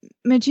was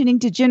mentioning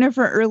to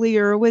Jennifer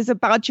earlier was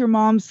about your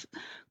mom's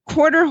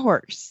quarter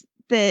horse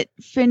that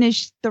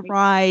finished the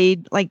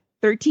ride like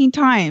 13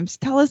 times.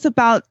 Tell us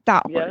about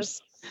that horse.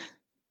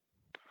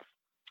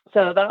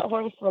 So that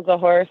horse was a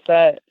horse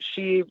that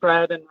she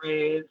bred and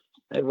raised.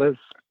 It was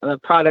a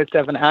product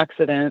of an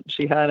accident.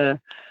 She had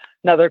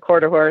another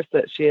quarter horse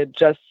that she had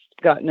just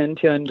gotten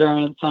into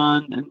endurance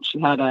on, and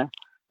she had a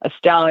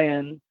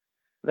stallion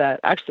that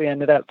actually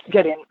ended up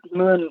getting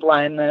moon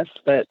blindness,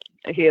 but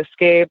he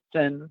escaped,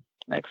 and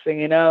next thing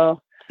you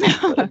know,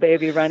 the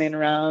baby running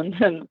around,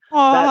 and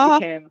that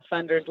became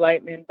Thunder's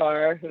Lightning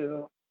Bar,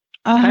 who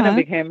kind of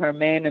became her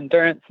main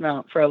endurance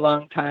mount for a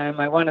long time.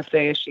 I want to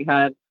say she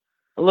had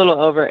a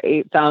little over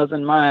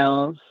 8,000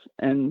 miles,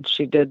 and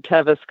she did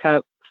Tevis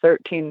Cup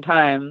 13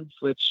 times,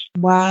 which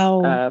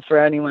for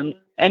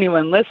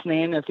anyone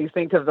listening, if you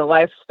think of the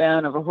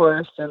lifespan of a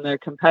horse and their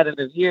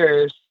competitive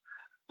years,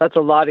 that's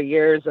a lot of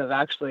years of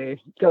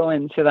actually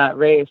going to that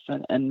race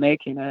and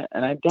making it.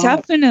 And I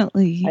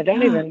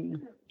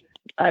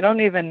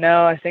don't even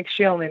know. I think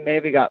she only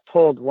maybe got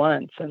pulled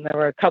once, and there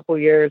were a couple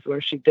years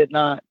where she did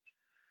not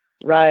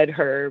ride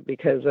her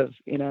because of,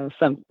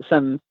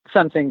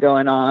 something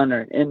going on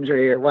or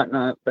injury or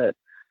whatnot. But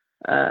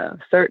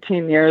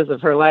 13 years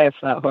of her life,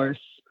 that horse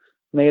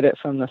made it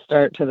from the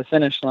start to the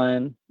finish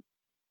line.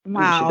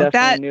 Wow. She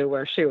definitely knew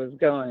where she was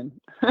going.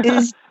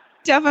 Is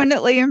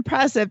definitely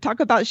impressive. Talk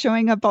about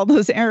showing up all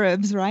those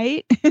Arabs,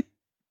 right?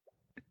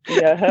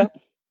 Yeah.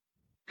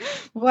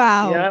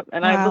 Wow. Yep.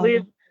 And I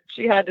believe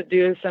she had to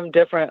do some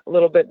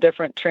little bit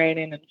different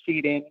training and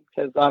feeding,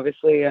 because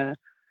obviously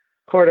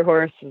quarter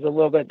horse is a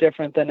little bit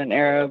different than an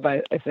Arab.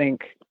 I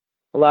think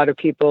a lot of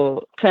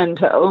people tend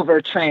to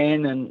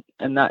overtrain,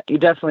 and that you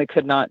definitely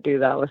could not do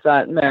that with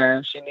that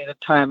mare. She needed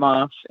time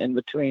off in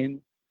between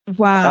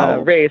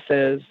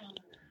races.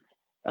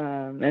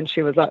 And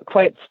she was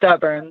quite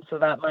stubborn, so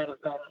that might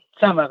have been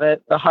some of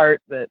it, the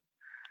heart that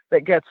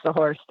gets the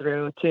horse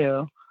through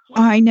too.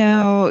 I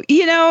know.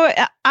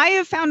 I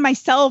have found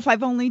myself,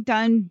 I've only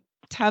done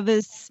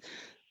Tevis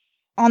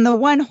on the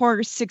one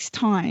horse 6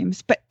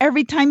 times, but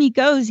every time he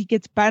goes, he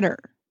gets better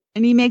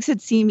and he makes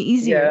it seem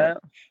easier.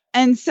 Yeah.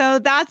 And so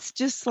that's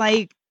just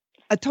like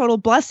a total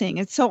blessing.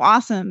 It's so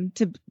awesome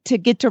to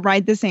get to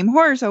ride the same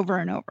horse over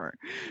and over,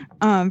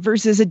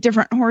 versus a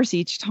different horse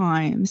each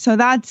time. So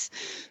that's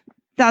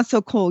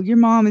so cool. Your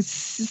mom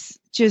is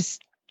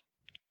just,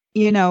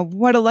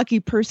 what a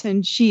lucky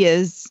person she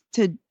is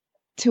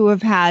to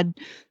have had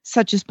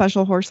such a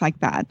special horse like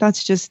that.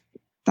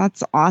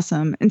 That's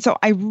awesome. And so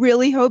I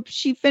really hope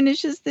she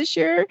finishes this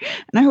year,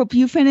 and I hope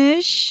you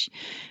finish.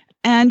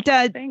 And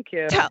thank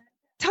you.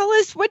 Tell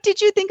us, what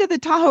did you think of the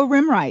Tahoe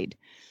Rim Ride?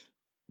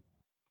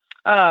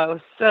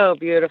 Oh, so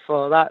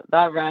beautiful. That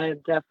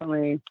ride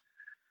definitely,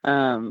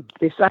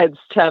 besides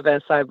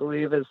Tevis, I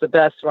believe is the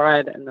best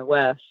ride in the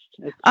West.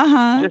 It's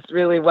just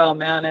really well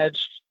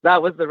managed.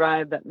 That was the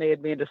ride that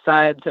made me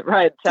decide to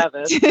ride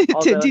Tevis.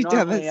 to do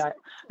Tevis.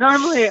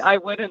 Normally I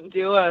wouldn't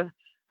do a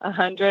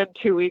 100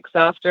 2 weeks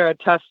after a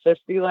tough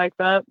 50 like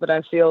that, but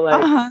I feel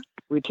like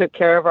we took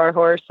care of our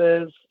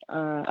horses.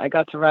 I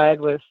got to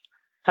ride with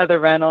Heather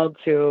Reynolds,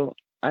 who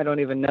I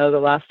don't even know the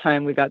last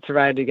time we got to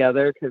ride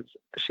together, because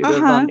she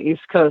lives on the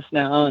East Coast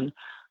now and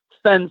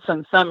spends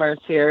some summers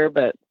here,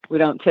 but we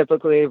don't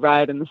typically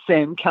ride in the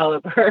same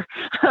caliber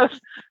of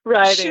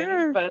riding.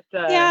 Sure. But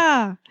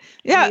yeah.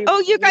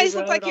 You guys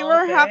look like you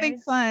were having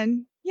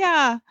fun.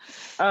 Yeah.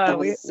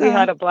 We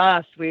had a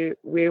blast. We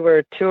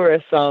were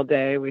tourists all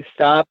day. We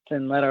stopped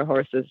and let our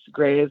horses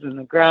graze in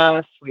the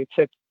grass. We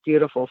took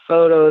beautiful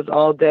photos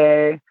all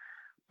day.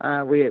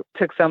 We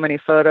took so many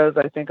photos,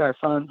 I think our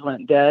phones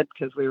went dead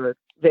because we were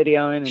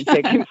videoing and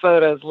taking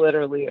photos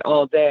literally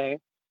all day.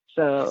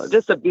 So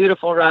just a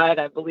beautiful ride.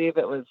 I believe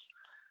it was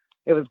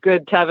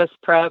good Tevis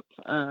prep,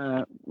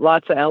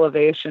 lots of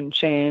elevation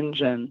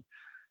change, and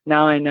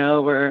now I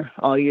know where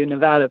all you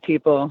Nevada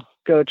people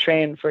go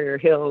train for your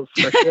hills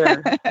for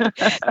sure.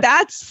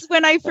 That's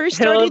when I first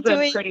started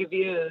doing pretty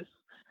views.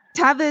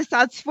 Tevis.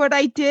 That's what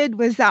I did,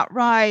 was that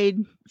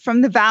ride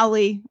from the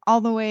valley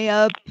all the way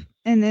up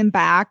and then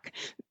back.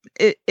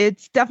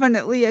 It's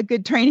definitely a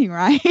good training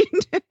ride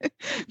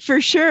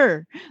for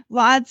sure.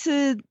 Lots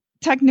of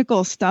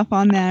technical stuff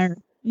on there.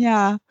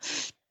 Yeah.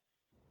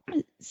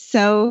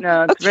 So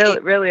no, it's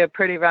really a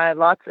pretty ride.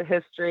 Lots of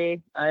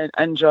history. I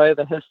enjoy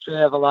the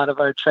history of a lot of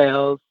our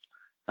trails.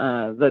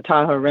 The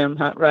Tahoe Rim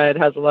ride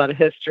has a lot of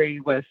history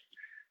with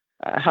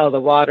how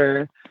the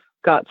water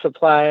got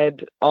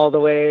supplied all the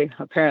way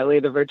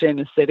apparently to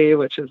Virginia City,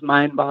 which is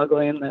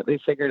mind-boggling that we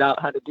figured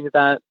out how to do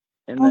that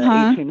in the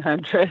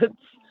 1800s.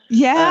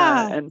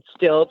 Yeah. And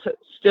still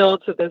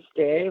to this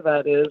day,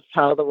 that is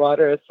how the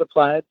water is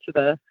supplied to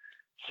the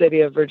city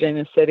of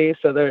Virginia City.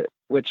 So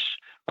which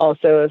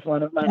also is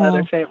one of my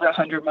other favorite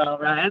 100-mile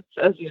rides,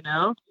 as you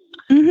know.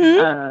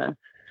 Mm-hmm.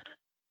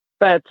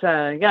 But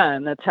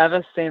and the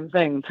Tevis, same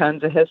thing.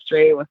 Tons of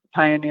history with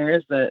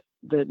pioneers that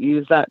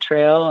use that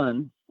trail,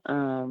 and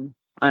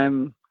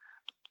I'm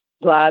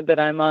glad that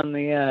I'm on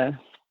the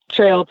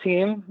trail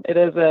team. It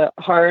is a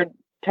hard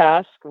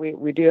task.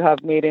 We do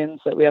have meetings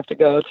that we have to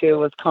go to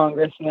with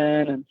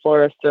congressmen and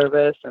Forest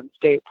Service and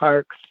state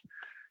parks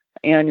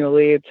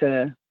annually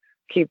to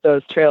keep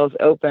those trails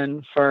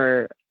open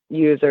for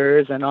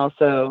users and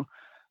also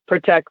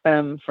protect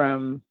them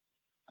from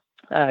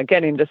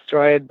getting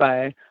destroyed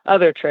by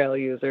other trail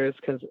users,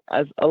 because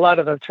as a lot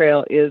of the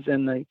trail is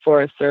in the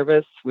Forest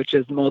Service, which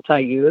is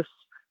multi-use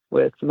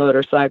with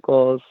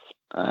motorcycles,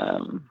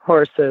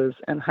 horses,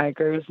 and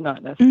hikers,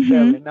 not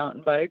necessarily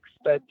mountain bikes,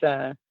 but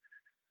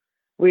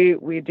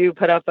we do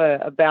put up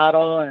a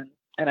battle,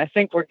 and I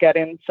think we're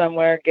getting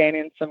somewhere,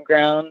 gaining some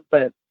ground,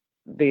 but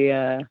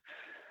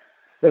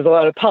there's a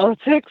lot of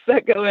politics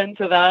that go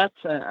into that.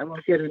 I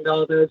won't get into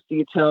all those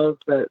details,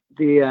 but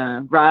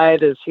the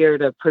ride is here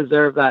to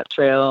preserve that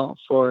trail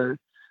for,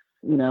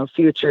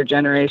 future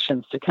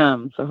generations to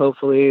come. So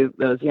hopefully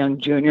those young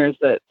juniors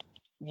that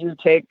you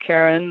take,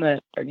 Karen,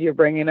 that you're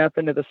bringing up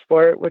into the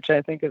sport, which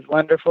I think is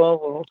wonderful,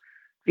 will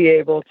be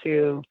able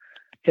to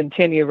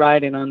continue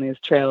riding on these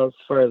trails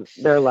for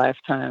their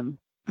lifetime.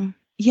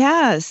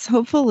 Yes,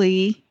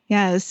 hopefully.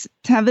 Yes.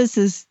 Tevis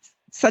is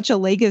such a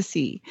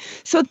legacy.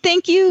 So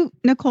thank you,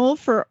 Nicole,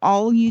 for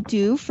all you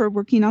do for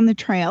working on the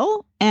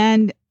trail.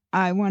 And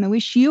I want to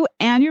wish you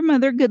and your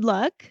mother good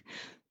luck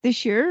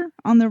this year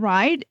on the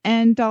ride.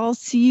 And I'll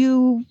see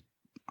you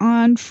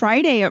on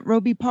Friday at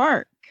Roby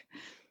Park.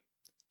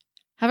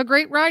 Have a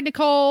great ride,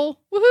 Nicole.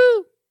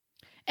 Woohoo!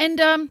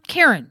 And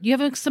Karen, you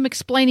have some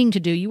explaining to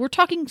do. You were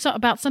talking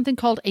about something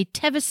called a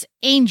Tevis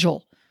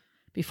Angel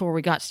before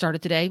we got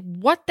started today.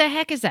 What the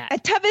heck is that? A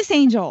Tevis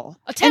Angel.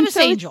 A Tevis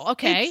Angel.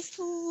 Okay. It's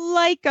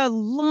like a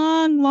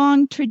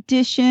long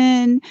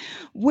tradition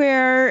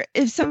where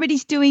if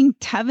somebody's doing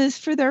Tevis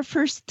for their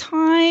first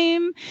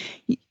time,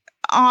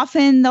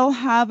 often they'll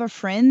have a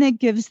friend that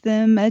gives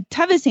them a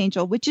Tevis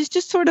Angel, which is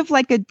just sort of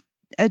like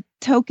a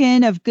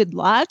token of good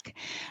luck.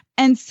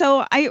 And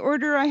so I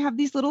have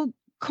these little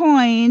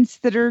coins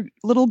that are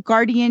little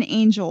guardian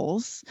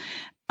angels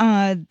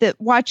that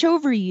watch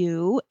over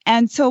you.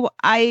 And so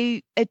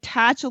I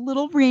attach a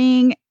little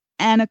ring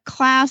and a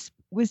clasp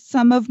with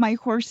some of my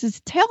horse's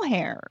tail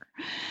hair.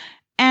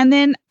 And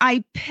then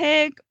I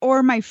pick,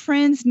 or my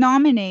friends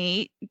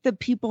nominate, the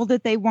people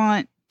that they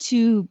want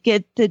to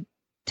get the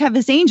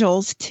Tevis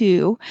Angels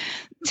to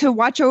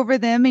watch over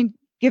them and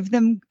give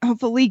them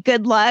hopefully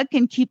good luck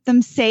and keep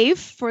them safe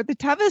for the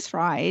Tevis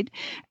ride.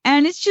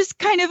 And it's just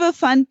kind of a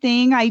fun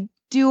thing. I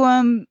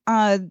do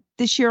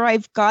this year.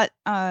 I've got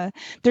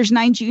there's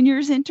 9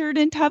 juniors entered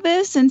in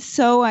Tevis, and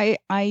so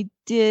I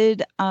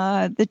did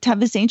the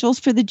Tevis Angels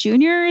for the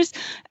juniors,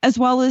 as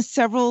well as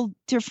several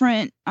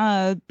different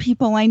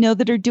people I know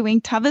that are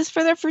doing Tevis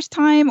for their first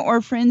time, or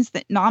friends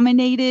that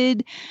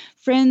nominated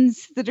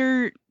friends that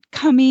are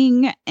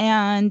coming,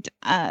 and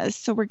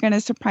so we're going to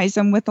surprise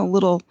them with a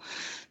little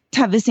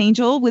Tevis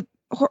Angel with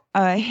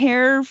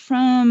hair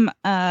from,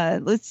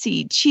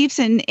 Chiefs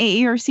and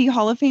AARC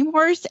Hall of Fame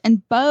horse.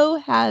 And Bo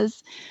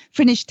has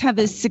finished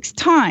Tevis 6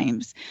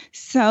 times.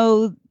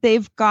 So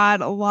they've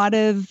got a lot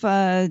of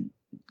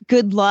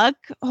good luck,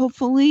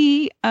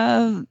 hopefully,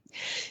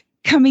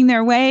 coming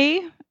their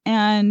way.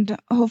 And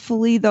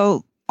hopefully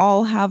they'll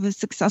all have a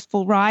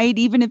successful ride.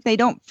 Even if they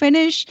don't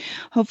finish,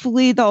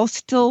 hopefully they'll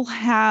still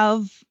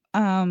have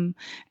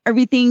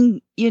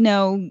everything,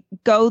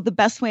 go the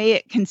best way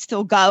it can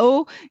still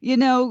go.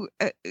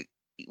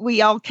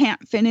 We all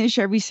can't finish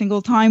every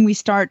single time we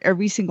start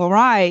every single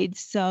ride.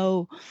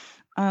 So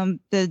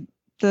the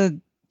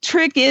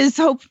trick is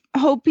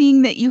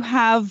hoping that you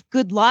have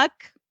good luck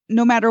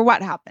no matter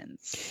what happens.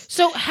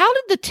 So how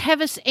did the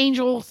Tevis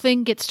Angel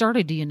thing get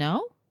started? Do you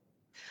know?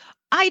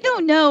 I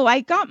don't know.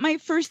 I got my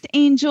first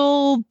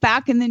angel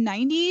back in the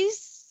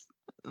 90s.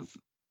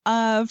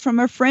 From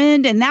a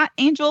friend, and that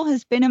angel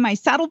has been in my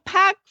saddle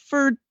pack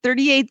for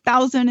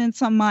 38,000 and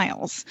some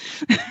miles.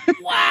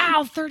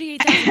 Wow,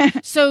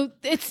 38,000. So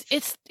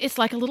it's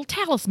like a little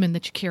talisman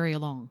that you carry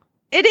along.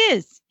 It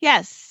is,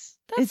 yes.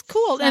 That's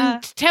cool.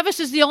 And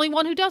Tevis is the only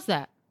one who does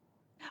that.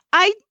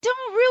 I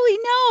don't really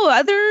know.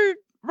 Other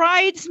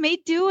rides may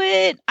do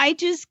it. I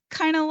just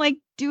kind of like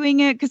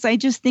doing it because I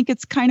just think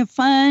it's kind of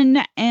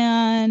fun,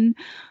 and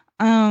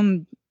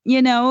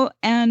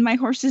and my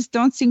horses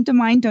don't seem to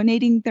mind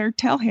donating their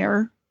tail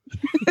hair.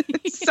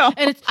 So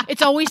And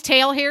it's always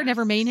tail hair,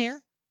 never mane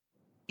hair.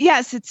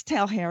 yes, it's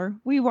tail hair.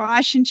 We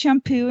wash and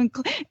shampoo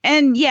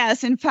and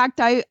yes, in fact,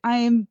 I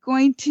am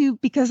going to,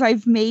 because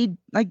I've made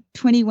like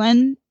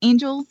 21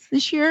 angels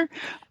this year.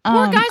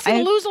 Poor guy's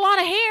gonna lose a lot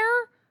of hair.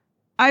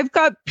 I've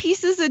got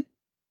pieces of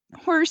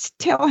horse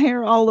tail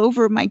hair all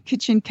over my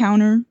kitchen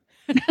counter.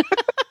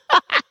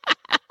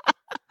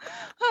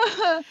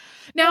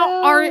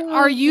 Now,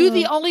 are you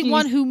the only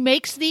one who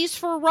makes these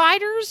for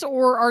riders,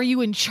 or are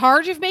you in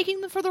charge of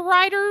making them for the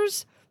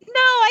riders? No,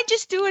 I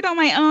just do it on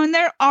my own.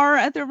 There are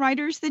other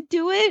writers that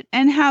do it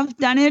and have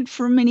done it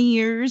for many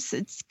years.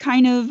 It's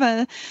kind of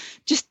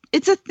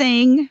it's a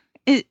thing.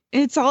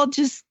 It's all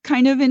just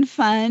kind of in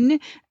fun.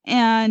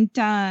 And,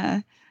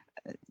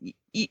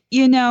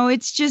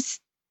 it's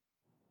just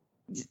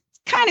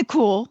kind of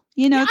cool.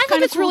 I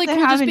think it's really cool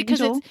just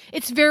because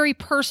it's very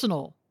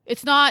personal.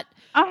 It's not,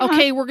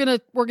 okay, we're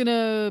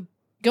gonna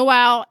go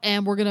out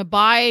and we're gonna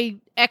buy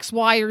X,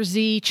 Y, or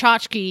Z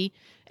tchotchke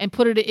and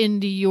put it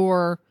into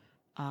your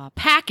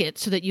packet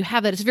so that you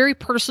have that. It's very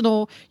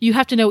personal. You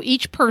have to know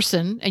each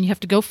person and you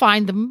have to go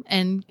find them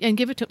and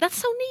give it to them. That's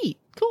so neat.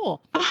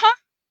 Cool.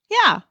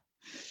 Yeah.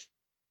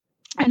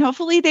 And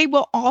hopefully they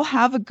will all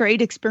have a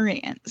great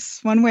experience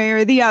one way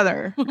or the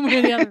other. One way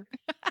or the other.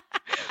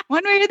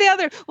 One way or the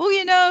other. Well,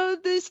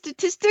 the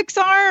statistics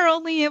are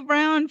only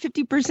around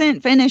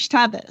 50% finished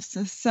Tevis.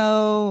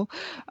 So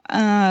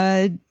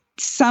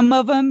some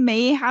of them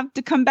may have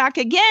to come back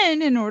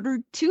again in order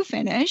to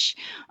finish.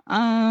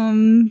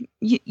 So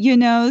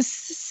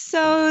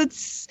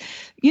it's,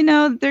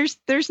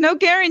 there's no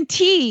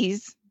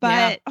guarantees.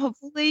 But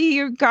hopefully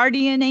your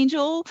guardian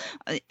angel,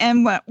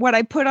 and what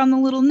I put on the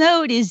little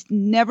note is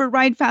never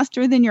ride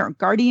faster than your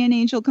guardian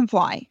angel can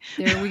fly.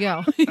 There we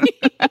go.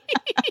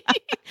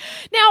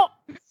 Now,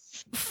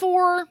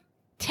 for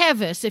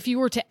Tevis, if you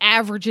were to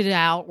average it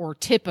out or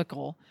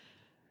typical,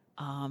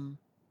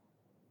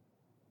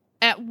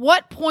 at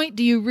what point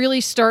do you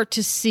really start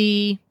to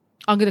see,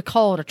 I'm going to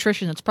call it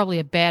attrition, that's probably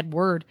a bad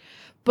word,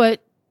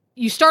 but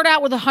you start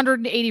out with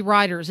 180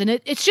 riders, and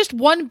it's just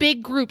one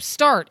big group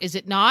start, is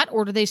it not?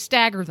 Or do they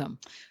stagger them?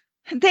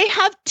 They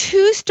have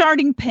 2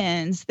 starting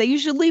pins. They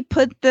usually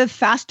put the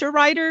faster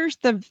riders,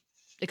 the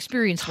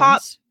experienced top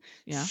ones.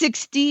 Yeah.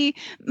 60,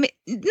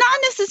 not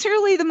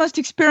necessarily the most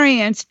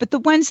experienced, but the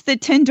ones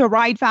that tend to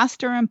ride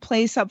faster and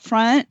place up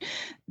front.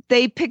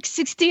 They pick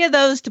 60 of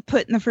those to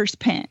put in the first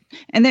pin,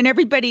 and then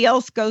everybody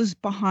else goes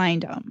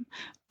behind them.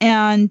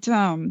 And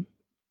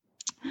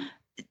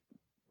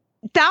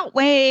that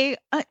way,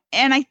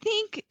 and I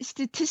think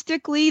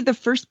statistically, the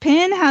first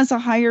pin has a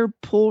higher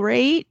pull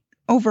rate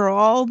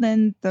overall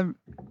than the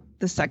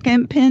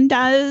second pin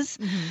does.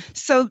 Mm-hmm.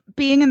 So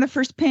being in the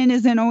first pin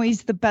isn't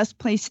always the best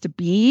place to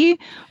be.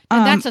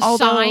 And that's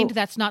assigned.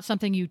 That's not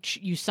something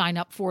you sign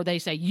up for. They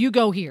say, you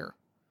go here.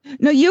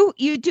 No,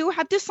 you do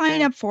have to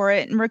sign up for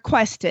it and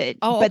request it.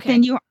 Oh, but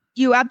then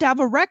you have to have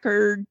a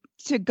record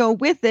to go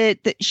with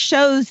it that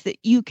shows that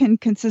you can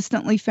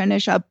consistently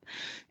finish up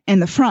in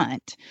the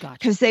front.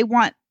 Because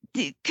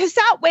because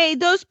that way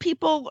those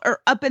people are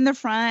up in the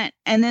front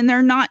and then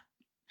they're not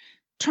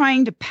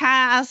trying to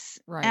pass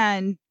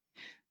and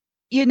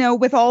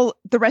with all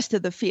the rest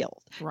of the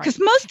field. Because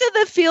most of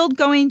the field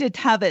going to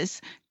Tevis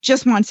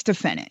just wants to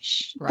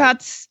finish.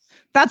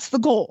 That's the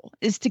goal,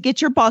 is to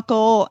get your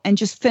buckle and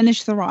just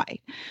finish the ride.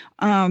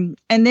 And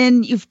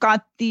then you've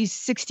got these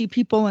 60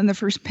 people in the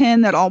first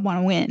pen that all want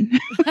to win.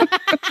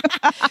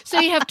 So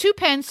you have 2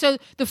 pens. So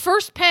the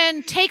first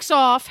pen takes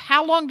off.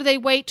 How long do they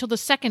wait till the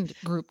second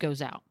group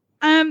goes out?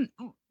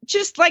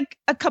 Just like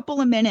a couple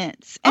of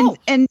minutes.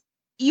 And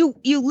you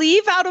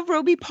leave out of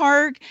Roby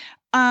Park.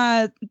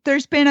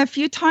 There's been a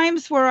few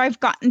times where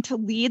I've gotten to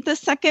lead the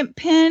second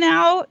pin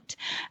out.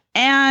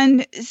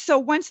 And so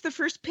once the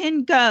first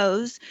pin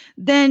goes,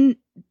 then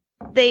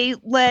they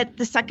let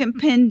the second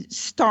pin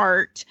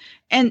start.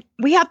 And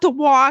we have to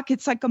walk.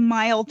 It's like a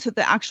mile to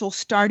the actual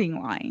starting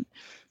line.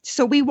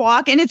 So we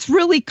walk, and it's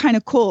really kind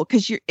of cool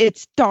because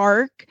it's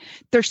dark.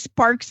 There's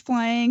sparks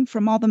flying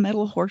from all the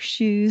metal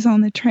horseshoes on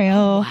the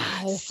trail.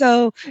 Wow.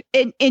 So,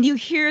 and you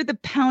hear the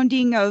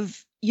pounding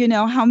of,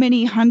 how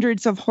many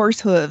hundreds of horse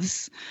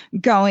hooves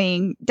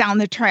going down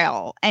the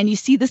trail, and you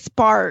see the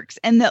sparks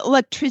and the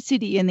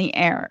electricity in the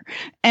air.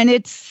 And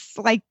it's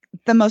like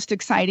the most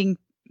exciting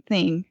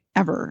thing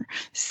ever.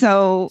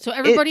 So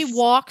everybody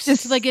walks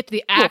until they get to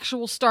the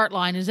actual start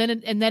line. Is it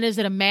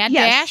a mad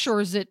dash, or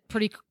is it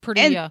pretty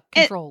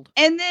controlled?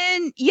 And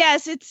then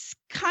yes, it's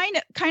kind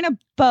of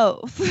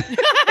both.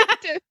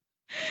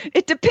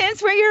 It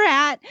depends where you're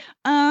at.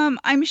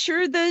 I'm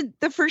sure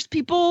the first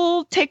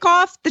people take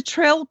off. The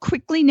trail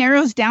quickly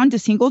narrows down to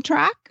single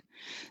track.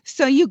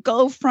 So you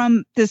go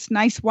from this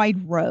nice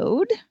wide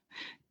road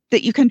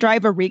that you can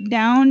drive a rig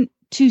down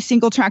to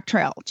single track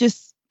trail,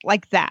 just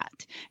like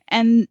that.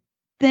 And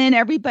then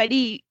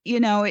everybody,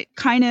 it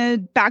kind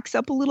of backs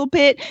up a little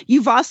bit.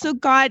 You've also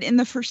got in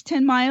the first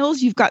 10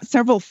 miles, you've got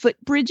several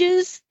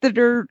footbridges that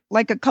are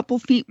like a couple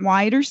feet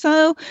wide or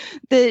so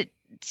that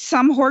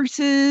some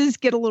horses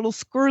get a little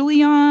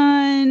squirrely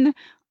on.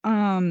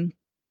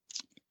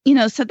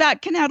 So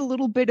that can add a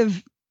little bit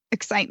of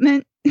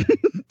excitement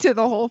to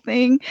the whole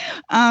thing.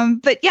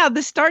 But yeah,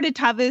 the start of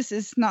Tevis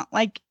is not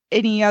like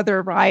any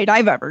other ride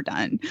I've ever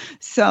done.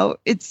 So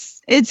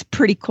it's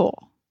pretty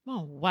cool.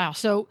 Oh, wow.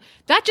 So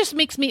that just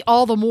makes me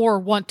all the more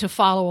want to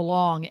follow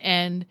along.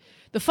 And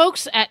the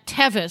folks at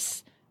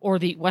Tevis, or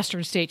the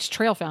Western States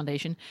Trail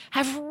Foundation,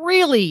 have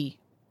really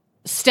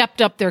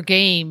stepped up their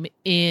game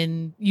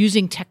in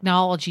using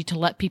technology to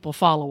let people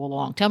follow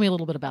along. Tell me a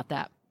little bit about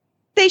that.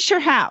 They sure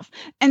have.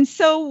 And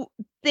so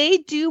they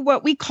do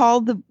what we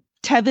call the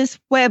Tevis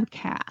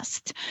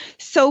webcast.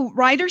 So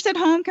riders at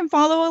home can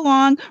follow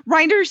along.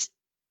 Riders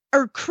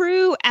or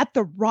crew at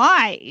the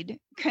ride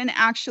can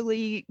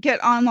actually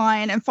get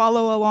online and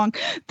follow along.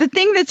 The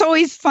thing that's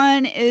always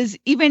fun is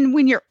even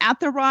when you're at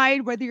the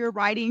ride, whether you're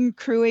riding,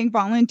 crewing,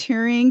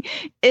 volunteering,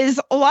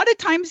 is a lot of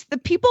times the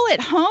people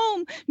at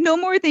home know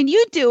more than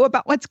you do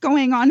about what's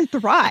going on at the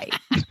ride.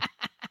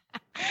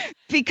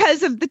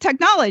 Because of the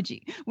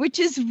technology, which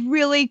is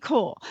really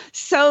cool.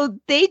 So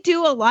they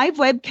do a live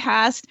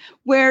webcast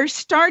where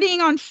starting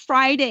on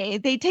Friday,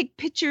 they take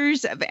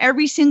pictures of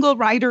every single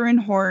rider and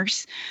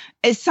horse,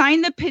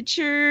 assign the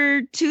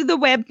picture to the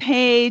web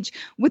page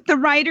with the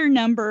rider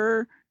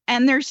number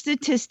and their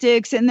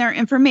statistics and their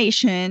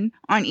information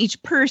on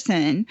each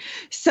person.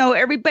 So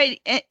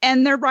everybody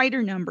and their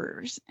rider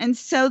numbers. And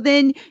so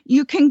then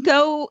you can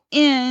go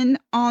in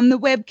on the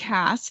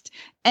webcast,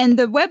 and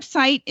the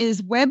website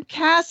is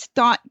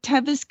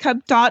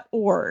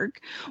webcast.teviscup.org,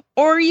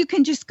 or you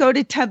can just go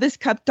to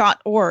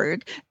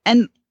teviscup.org.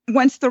 And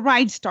once the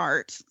ride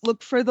starts,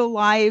 look for the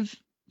live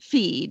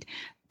feed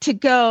to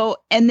go.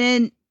 And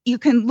then you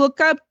can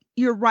look up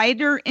your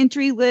rider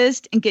entry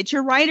list and get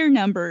your rider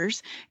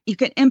numbers. You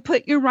can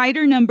input your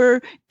rider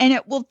number, and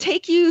it will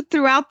take you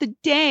throughout the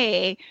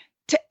day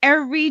to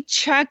every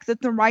check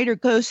that the rider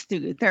goes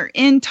through, their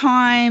in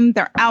time,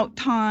 their out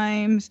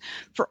times,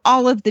 for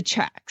all of the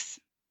checks.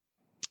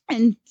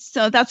 And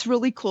so that's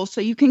really cool.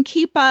 So you can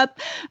keep up.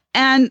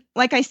 And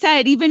like I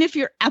said, even if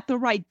you're at the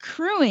ride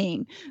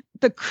crewing,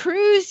 the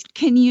crews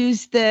can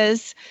use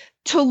this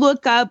to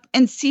look up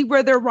and see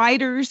where their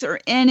riders are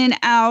in and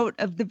out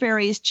of the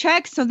various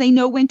checks, so they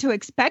know when to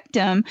expect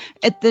them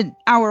at the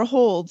hour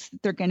holds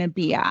that they're going to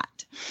be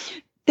at.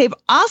 They've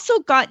also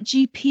got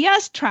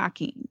GPS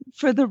tracking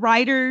for the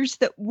riders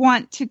that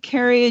want to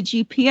carry a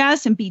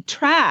GPS and be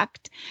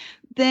tracked.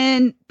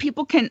 Then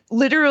people can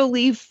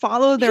literally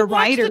follow their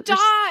riders. The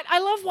dot. I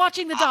love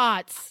watching the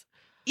dots.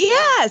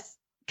 Yes,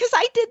 because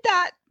I did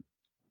that,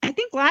 I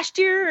think last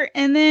year,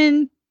 and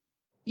then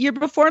year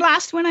before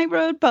last when I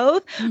rode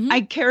both,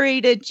 I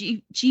carried a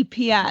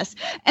GPS,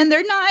 and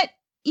they're not,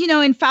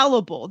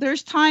 infallible.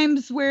 There's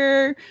times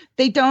where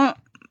they don't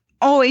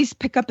always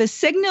pick up a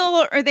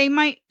signal, or they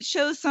might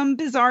show some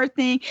bizarre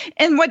thing.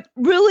 And what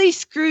really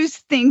screws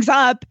things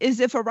up is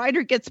if a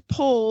rider gets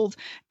pulled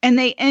and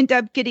they end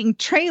up getting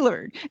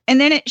trailered, and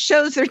then it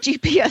shows their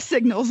GPS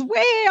signals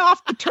way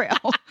off the trail.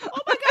 Oh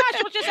my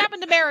gosh, what just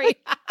happened to Mary?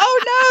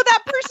 Oh no,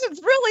 that person's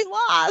really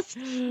lost.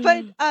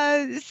 But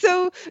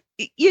so,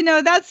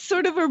 that's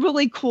sort of a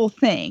really cool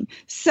thing.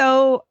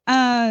 So,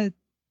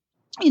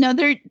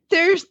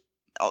 there's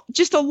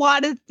just a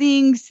lot of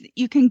things that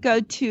you can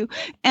go to.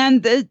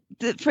 And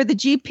for the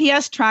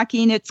GPS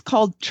tracking, it's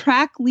called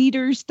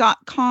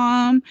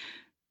trackleaders.com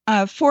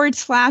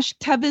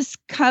 /Tevis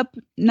Cup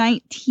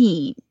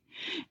 19.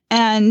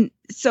 And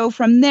so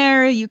from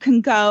there, you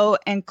can go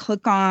and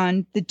click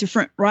on the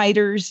different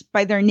riders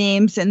by their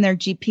names and their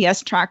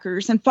GPS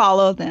trackers and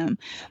follow them,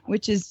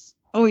 which is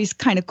always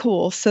kind of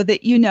cool, so that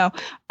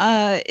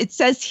it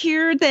says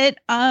here that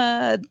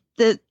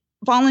the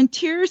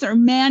volunteers are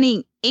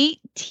manning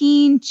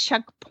 18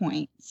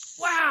 checkpoints.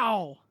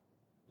 Wow.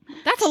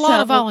 That's a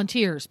lot of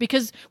volunteers,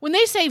 because when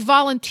they say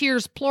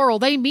volunteers plural,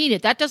 they mean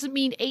it. That doesn't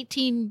mean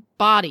 18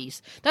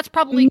 bodies. That's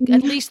probably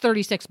at least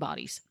 36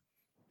 bodies.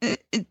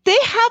 They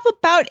have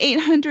about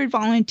 800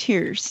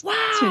 volunteers.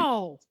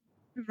 Wow.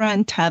 To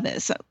run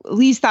Tevis. At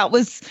least that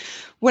was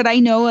what I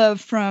know of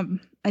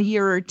from a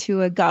year or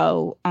two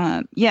ago.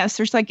 Yes,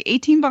 there's like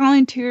 18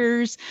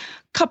 volunteers,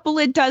 couple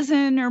of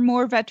dozen or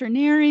more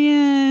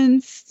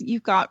veterinarians.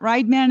 You've got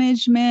ride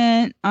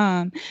management.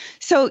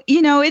 So,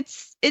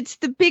 it's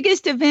the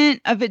biggest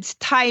event of its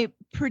type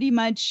pretty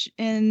much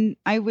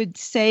I would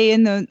say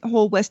in the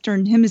whole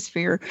Western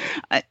Hemisphere.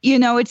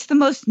 It's the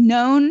most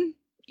known,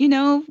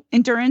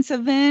 endurance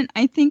event,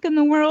 I think, in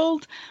the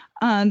world.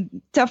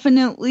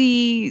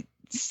 Definitely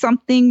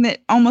something that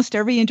almost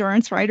every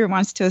endurance rider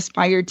wants to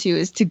aspire to,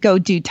 is to go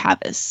do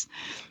Tevis.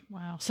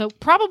 Wow. So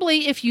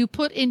probably if you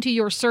put into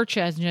your search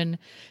engine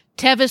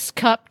Tevis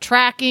Cup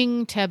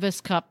tracking,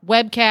 Tevis Cup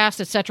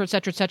webcast, et cetera,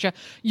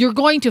 you're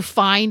going to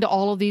find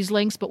all of these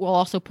links, but we'll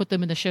also put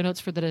them in the show notes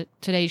for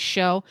today's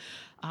show.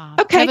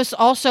 Okay. Tevis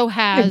also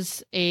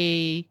has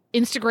a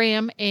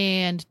Instagram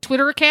and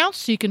Twitter accounts,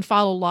 so you can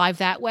follow live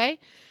that way.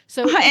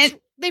 So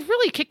they've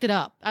really kicked it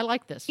up. I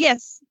like this.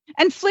 Yes.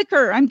 And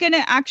Flickr. I'm going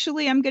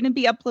to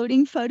be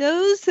uploading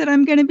photos that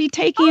I'm going to be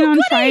taking on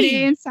goody.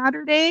 Friday and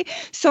Saturday.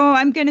 So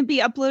I'm going to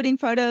be uploading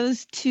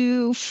photos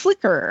to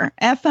Flickr,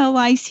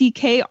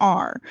 FLICKR.com.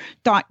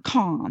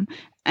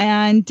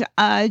 And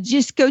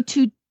just go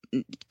to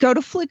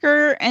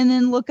Flickr and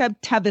then look up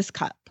Tevis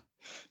Cup.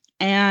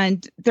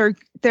 And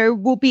there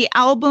will be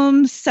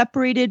albums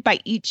separated by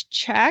each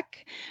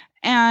check.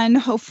 And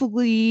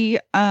hopefully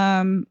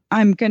I'm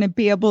going to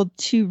be able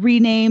to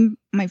rename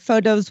my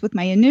photos with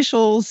my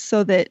initials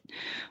so that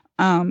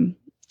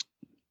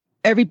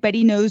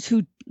everybody knows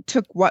who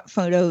took what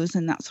photos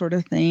and that sort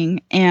of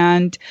thing.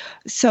 And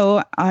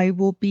so I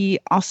will be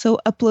also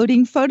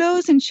uploading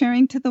photos and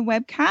sharing to the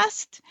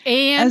webcast.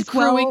 And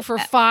crewing for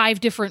 5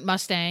 different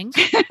Mustangs.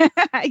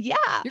 Yeah.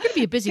 You're going to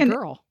be a busy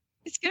girl.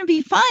 It's going to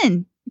be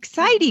fun.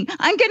 Exciting.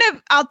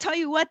 I'll tell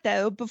you what,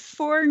 though,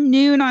 before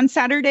noon on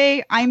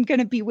Saturday, I'm going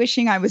to be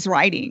wishing I was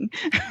riding.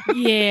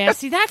 Yeah.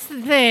 See, that's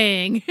the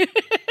thing.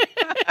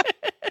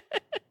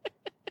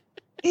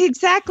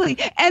 Exactly.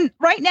 And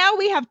right now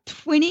we have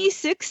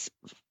 26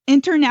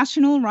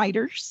 international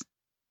riders.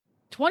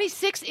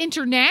 26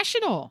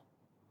 international.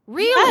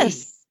 Really?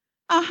 Yes.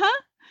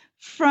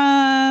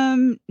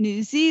 From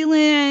New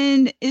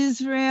Zealand,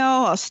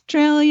 Israel,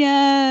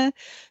 Australia,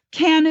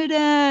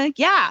 Canada.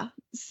 Yeah.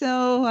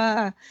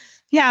 So,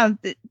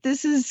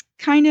 this is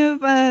kind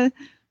of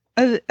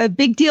a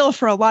big deal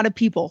for a lot of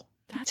people.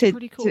 That's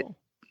pretty cool.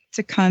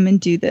 To come and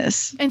do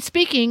this. And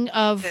speaking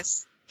of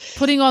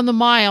putting on the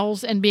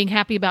miles and being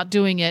happy about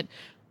doing it,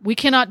 we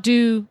cannot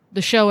do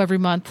the show every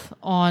month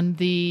on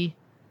the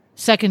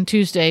second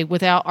Tuesday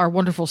without our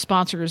wonderful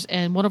sponsors.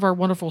 And one of our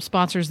wonderful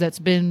sponsors that's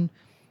been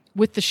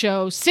with the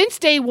show since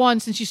day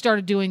one, since you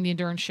started doing the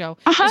endurance show,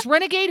 is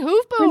Renegade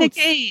Hoof Boots.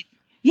 Renegade.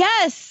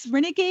 Yes,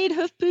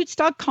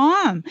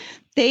 renegadehoofboots.com.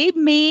 They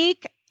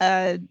make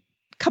a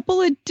couple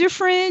of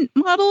different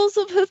models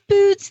of hoof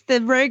boots,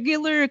 the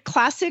regular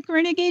classic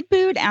Renegade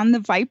boot and the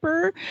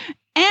Viper.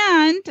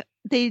 And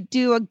they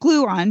do a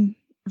glue-on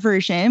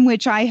version,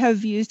 which I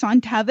have used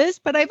on Tevis,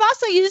 but I've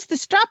also used the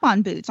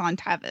strap-on boots on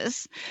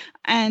Tevis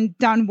and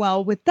done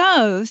well with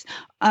those.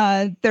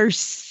 They're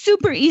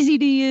super easy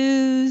to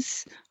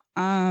use,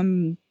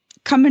 come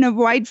in a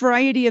wide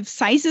variety of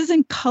sizes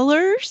and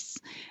colors,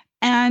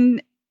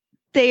 and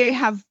they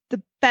have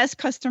the best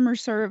customer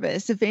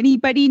service. If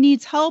anybody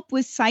needs help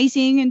with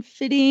sizing and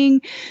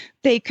fitting,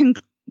 they can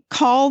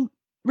call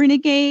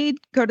Renegade,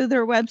 go to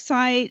their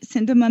website,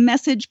 send them a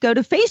message, go to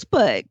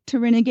Facebook to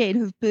Renegade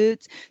Hoof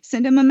Boots,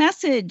 send them a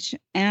message,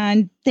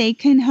 and they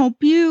can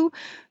help you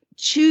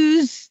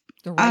choose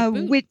the right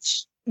boot.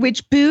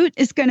 which boot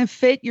is going to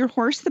fit your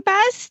horse the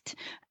best.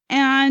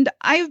 And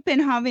I've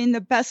been having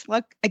the best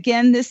luck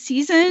again this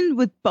season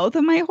with both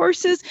of my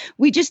horses.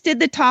 We just did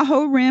the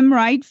Tahoe Rim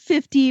Ride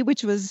 50,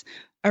 which was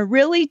a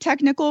really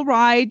technical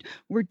ride.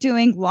 We're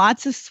doing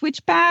lots of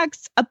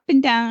switchbacks up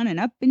and down,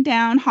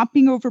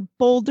 hopping over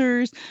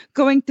boulders,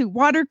 going through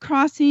water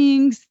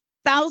crossings,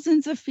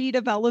 thousands of feet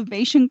of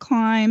elevation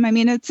climb. I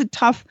mean, it's a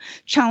tough,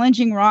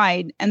 challenging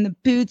ride. And the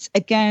boots,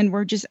 again,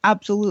 were just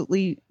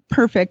absolutely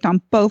perfect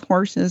on both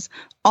horses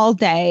all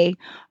day.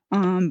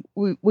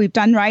 We've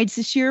done rides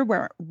this year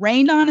where it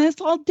rained on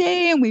us all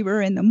day and we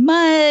were in the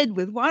mud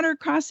with water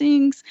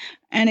crossings.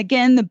 And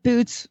again, the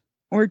boots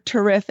were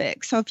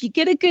terrific. So if you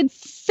get a good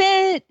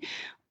fit,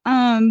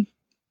 the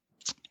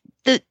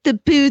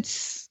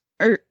boots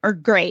are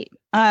great.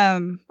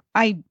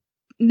 I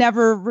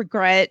never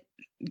regret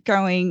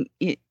going,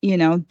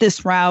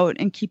 this route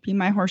and keeping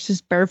my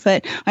horses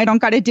barefoot. I don't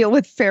got to deal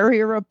with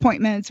farrier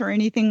appointments or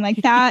anything like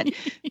that.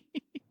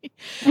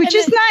 Which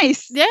is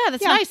nice. Yeah,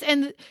 that's nice.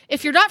 And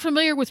if you're not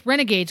familiar with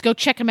Renegades, go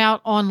check them out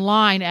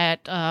online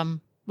at,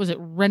 was it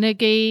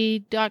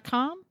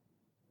renegade.com?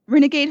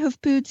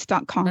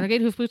 Renegadehoofboots.com.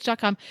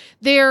 Renegadehoofboots.com.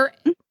 They're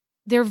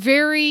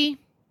very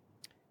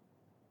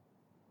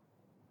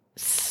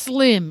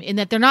slim in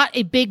that they're not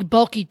a big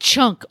bulky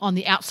chunk on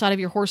the outside of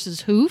your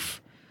horse's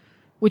hoof,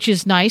 which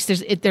is nice.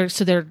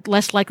 So they're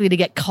less likely to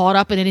get caught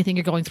up in anything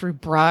you're going through,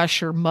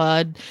 brush or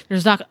mud.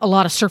 There's not a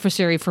lot of surface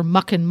area for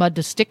muck and mud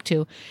to stick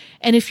to.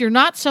 And if you're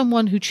not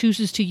someone who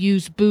chooses to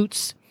use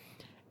boots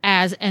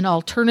as an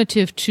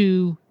alternative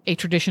to a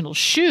traditional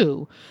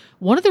shoe,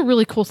 one of the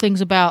really cool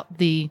things about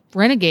the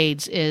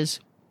Renegades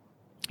is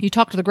you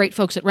talk to the great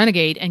folks at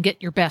Renegade and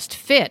get your best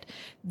fit.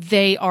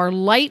 They are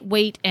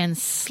lightweight and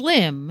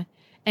slim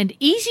and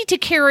easy to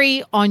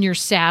carry on your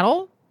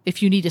saddle.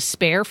 If you need a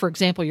spare, for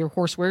example, your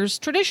horse wears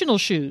traditional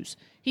shoes.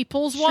 He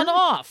pulls one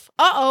off.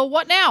 Uh-oh,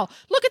 what now?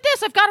 Look at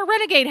this. I've got a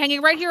Renegade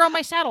hanging right here on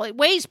my saddle. It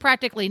weighs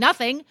practically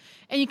nothing,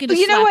 and you can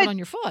just slap it on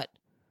your foot.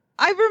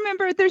 I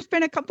remember there's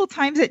been a couple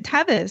times at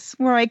Tevis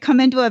where I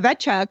come into a vet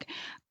check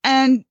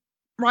and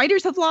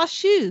riders have lost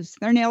shoes.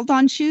 Their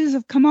nailed-on shoes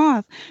have come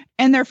off,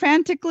 and they're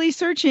frantically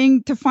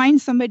searching to find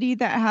somebody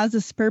that has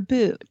a spare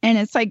boot. And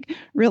it's like,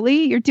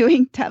 really? You're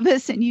doing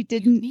Tevis and you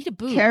didn't need a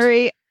boot.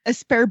 Carry a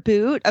spare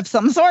boot of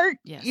some sort.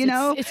 Yes, you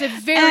know, it's a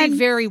very,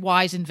 very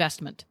wise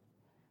investment.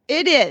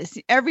 It is.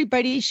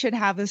 Everybody should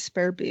have a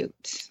spare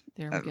boot,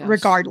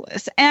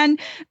 regardless. And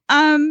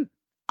I'm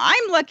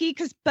lucky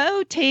because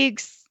Bo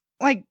takes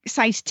like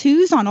size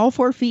 2s on all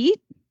 4 feet.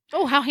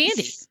 Oh, how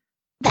handy.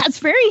 That's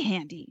very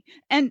handy.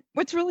 And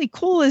what's really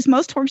cool is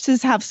most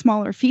horses have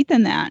smaller feet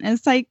than that. And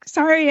it's like,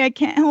 sorry, I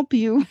can't help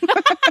you.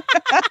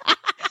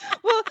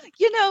 Well,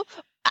 you know,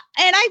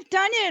 and I've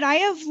done it. I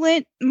have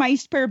lent my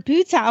spare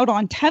boots out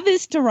on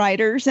Tevis to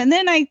riders. And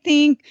then I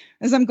think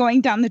as I'm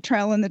going down the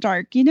trail in the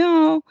dark, you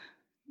know,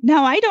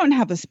 now I don't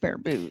have a spare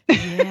boot.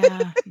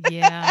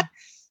 Yeah.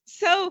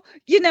 So,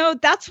 you know,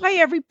 that's why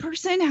every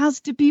person has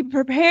to be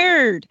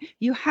prepared.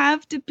 You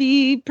have to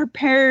be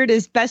prepared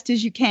as best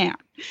as you can.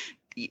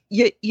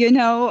 You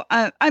know,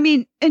 I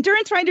mean,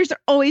 endurance riders are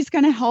always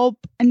going to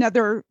help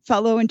another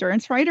fellow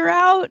endurance rider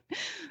out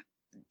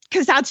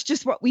because that's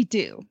just what we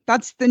do.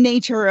 That's the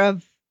nature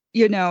of,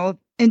 you know,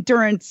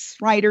 endurance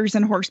riders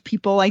and horse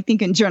people, I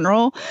think in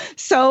general.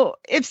 So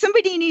if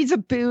somebody needs a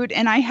boot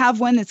and I have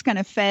one that's going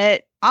to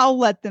fit, I'll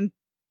let them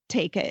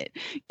take it,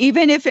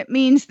 even if it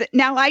means that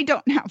now I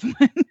don't have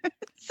one.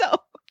 So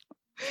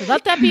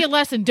let that be a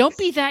lesson. Don't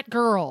be that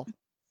girl.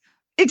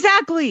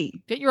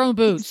 Exactly. Get your own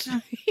boots.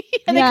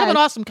 And they come in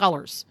awesome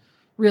colors.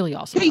 Really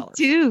awesome colors.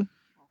 They do.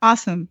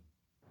 Awesome.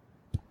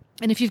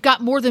 And if you've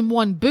got more than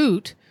one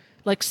boot,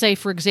 like say,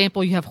 for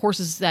example, you have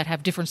horses that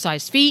have different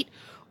sized feet,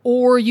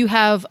 or you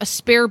have a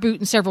spare boot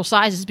in several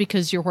sizes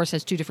because your horse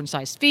has 2 different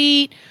sized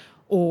feet,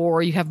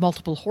 or you have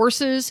multiple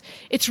horses,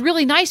 it's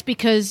really nice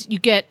because you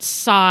get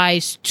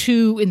size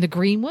 2 in the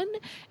green one,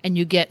 and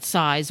you get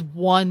size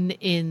 1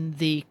 in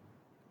the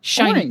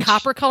shiny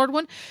copper colored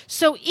one.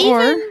 So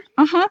even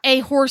a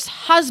horse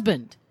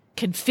husband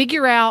can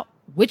figure out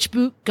which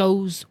boot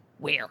goes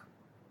where.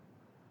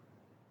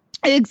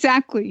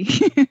 Exactly.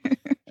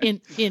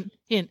 Hint.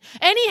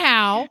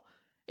 Anyhow,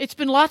 it's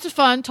been lots of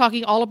fun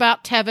talking all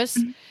about Tevis.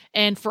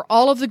 And for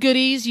all of the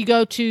goodies, you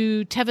go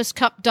to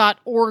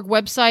teviscup.org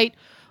website.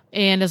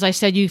 And as I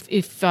said,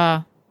 if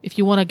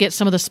you want to get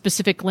some of the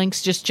specific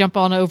links, just jump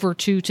on over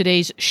to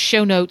today's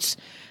show notes,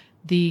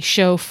 the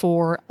show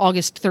for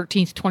August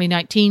 13th,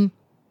 2019,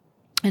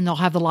 and they'll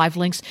have the live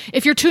links.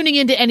 If you're tuning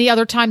into any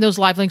other time, those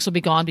live links will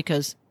be gone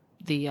because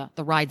the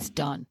ride's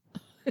done.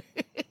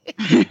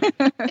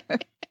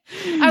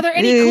 Are there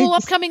any cool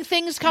upcoming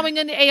things coming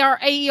in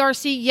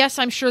AERC? Yes,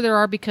 I'm sure there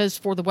are, because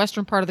for the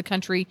western part of the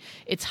country,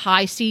 it's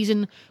high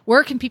season.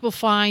 Where can people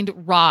find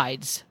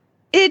rides?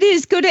 It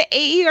is. Go to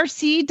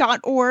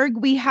AERC.org.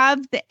 We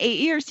have the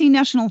AERC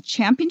National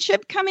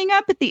Championship coming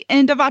up at the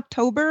end of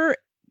October.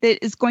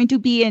 That is going to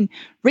be in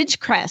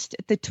Ridgecrest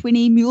at the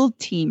 20 Mule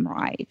Team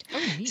ride.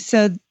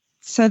 Oh,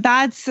 so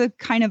that's a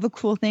kind of a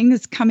cool thing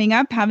that's coming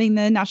up, having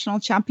the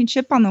national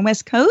championship on the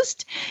West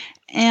Coast.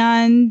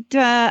 And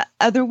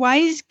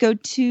otherwise, go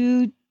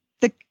to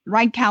the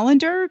ride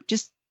calendar.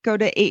 Just go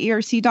to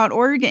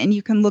AERC.org and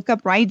you can look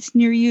up rides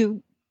near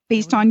you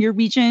based on your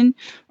region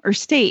or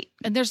state.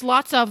 And there's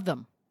lots of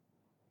them.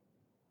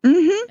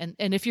 Mm-hmm.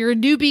 And if you're a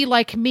newbie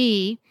like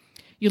me,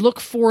 you look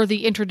for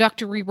the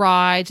introductory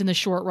rides and the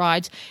short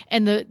rides.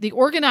 And the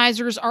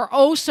organizers are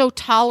oh so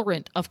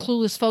tolerant of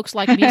clueless folks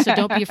like me, so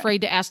don't be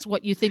afraid to ask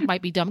what you think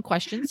might be dumb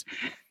questions.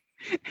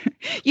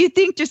 You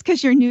think just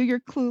because you're new,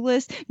 you're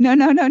clueless? No.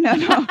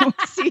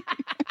 See?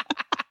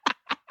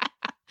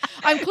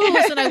 I'm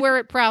clueless and I wear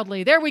it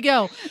proudly. There we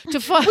go. We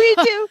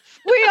do.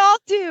 We all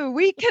do.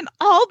 We can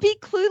all be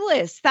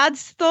clueless.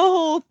 That's the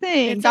whole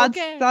thing.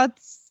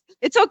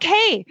 It's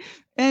okay.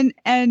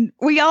 And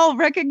we all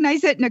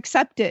recognize it and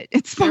accept it.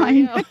 It's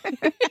fine.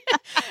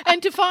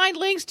 And to find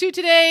links to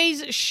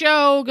today's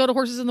show, go to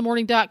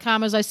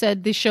horsesinthemorning.com. As I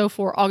said, this show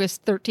for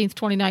August 13th,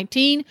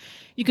 2019.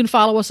 You can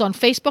follow us on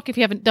Facebook if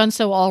you haven't done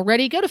so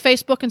already. Go to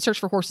Facebook and search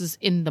for Horses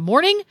in the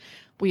Morning.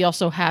 We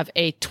also have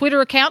a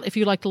Twitter account if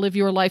you'd like to live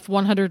your life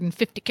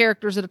 150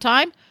 characters at a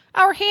time.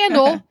 Our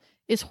handle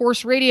is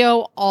Horse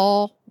Radio,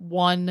 all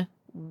one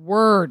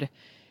word.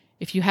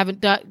 If you haven't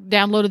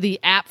downloaded the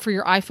app for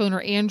your iPhone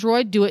or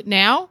Android, do it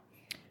now.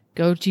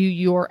 Go to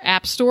your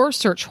app store,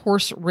 search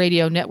Horse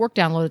Radio Network,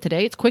 download it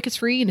today. It's quick, it's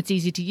free, and it's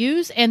easy to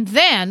use. And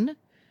then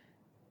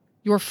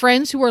your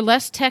friends who are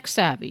less tech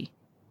savvy,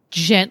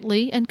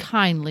 gently and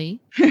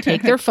kindly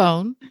take their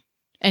phone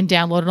and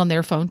download it on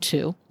their phone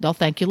too. They'll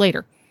thank you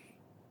later.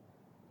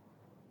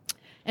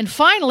 And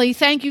finally,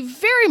 thank you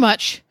very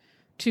much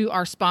to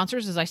our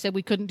sponsors. As I said,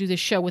 we couldn't do this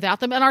show without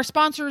them. And our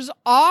sponsors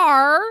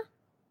are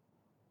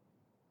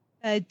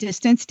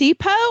Distance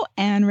Depot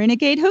and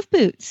Renegade Hoof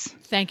Boots.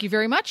 Thank you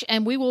very much.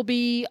 And we will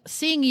be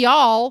seeing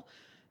y'all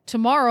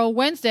tomorrow,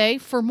 Wednesday,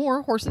 for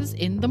more Horses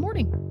in the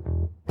Morning.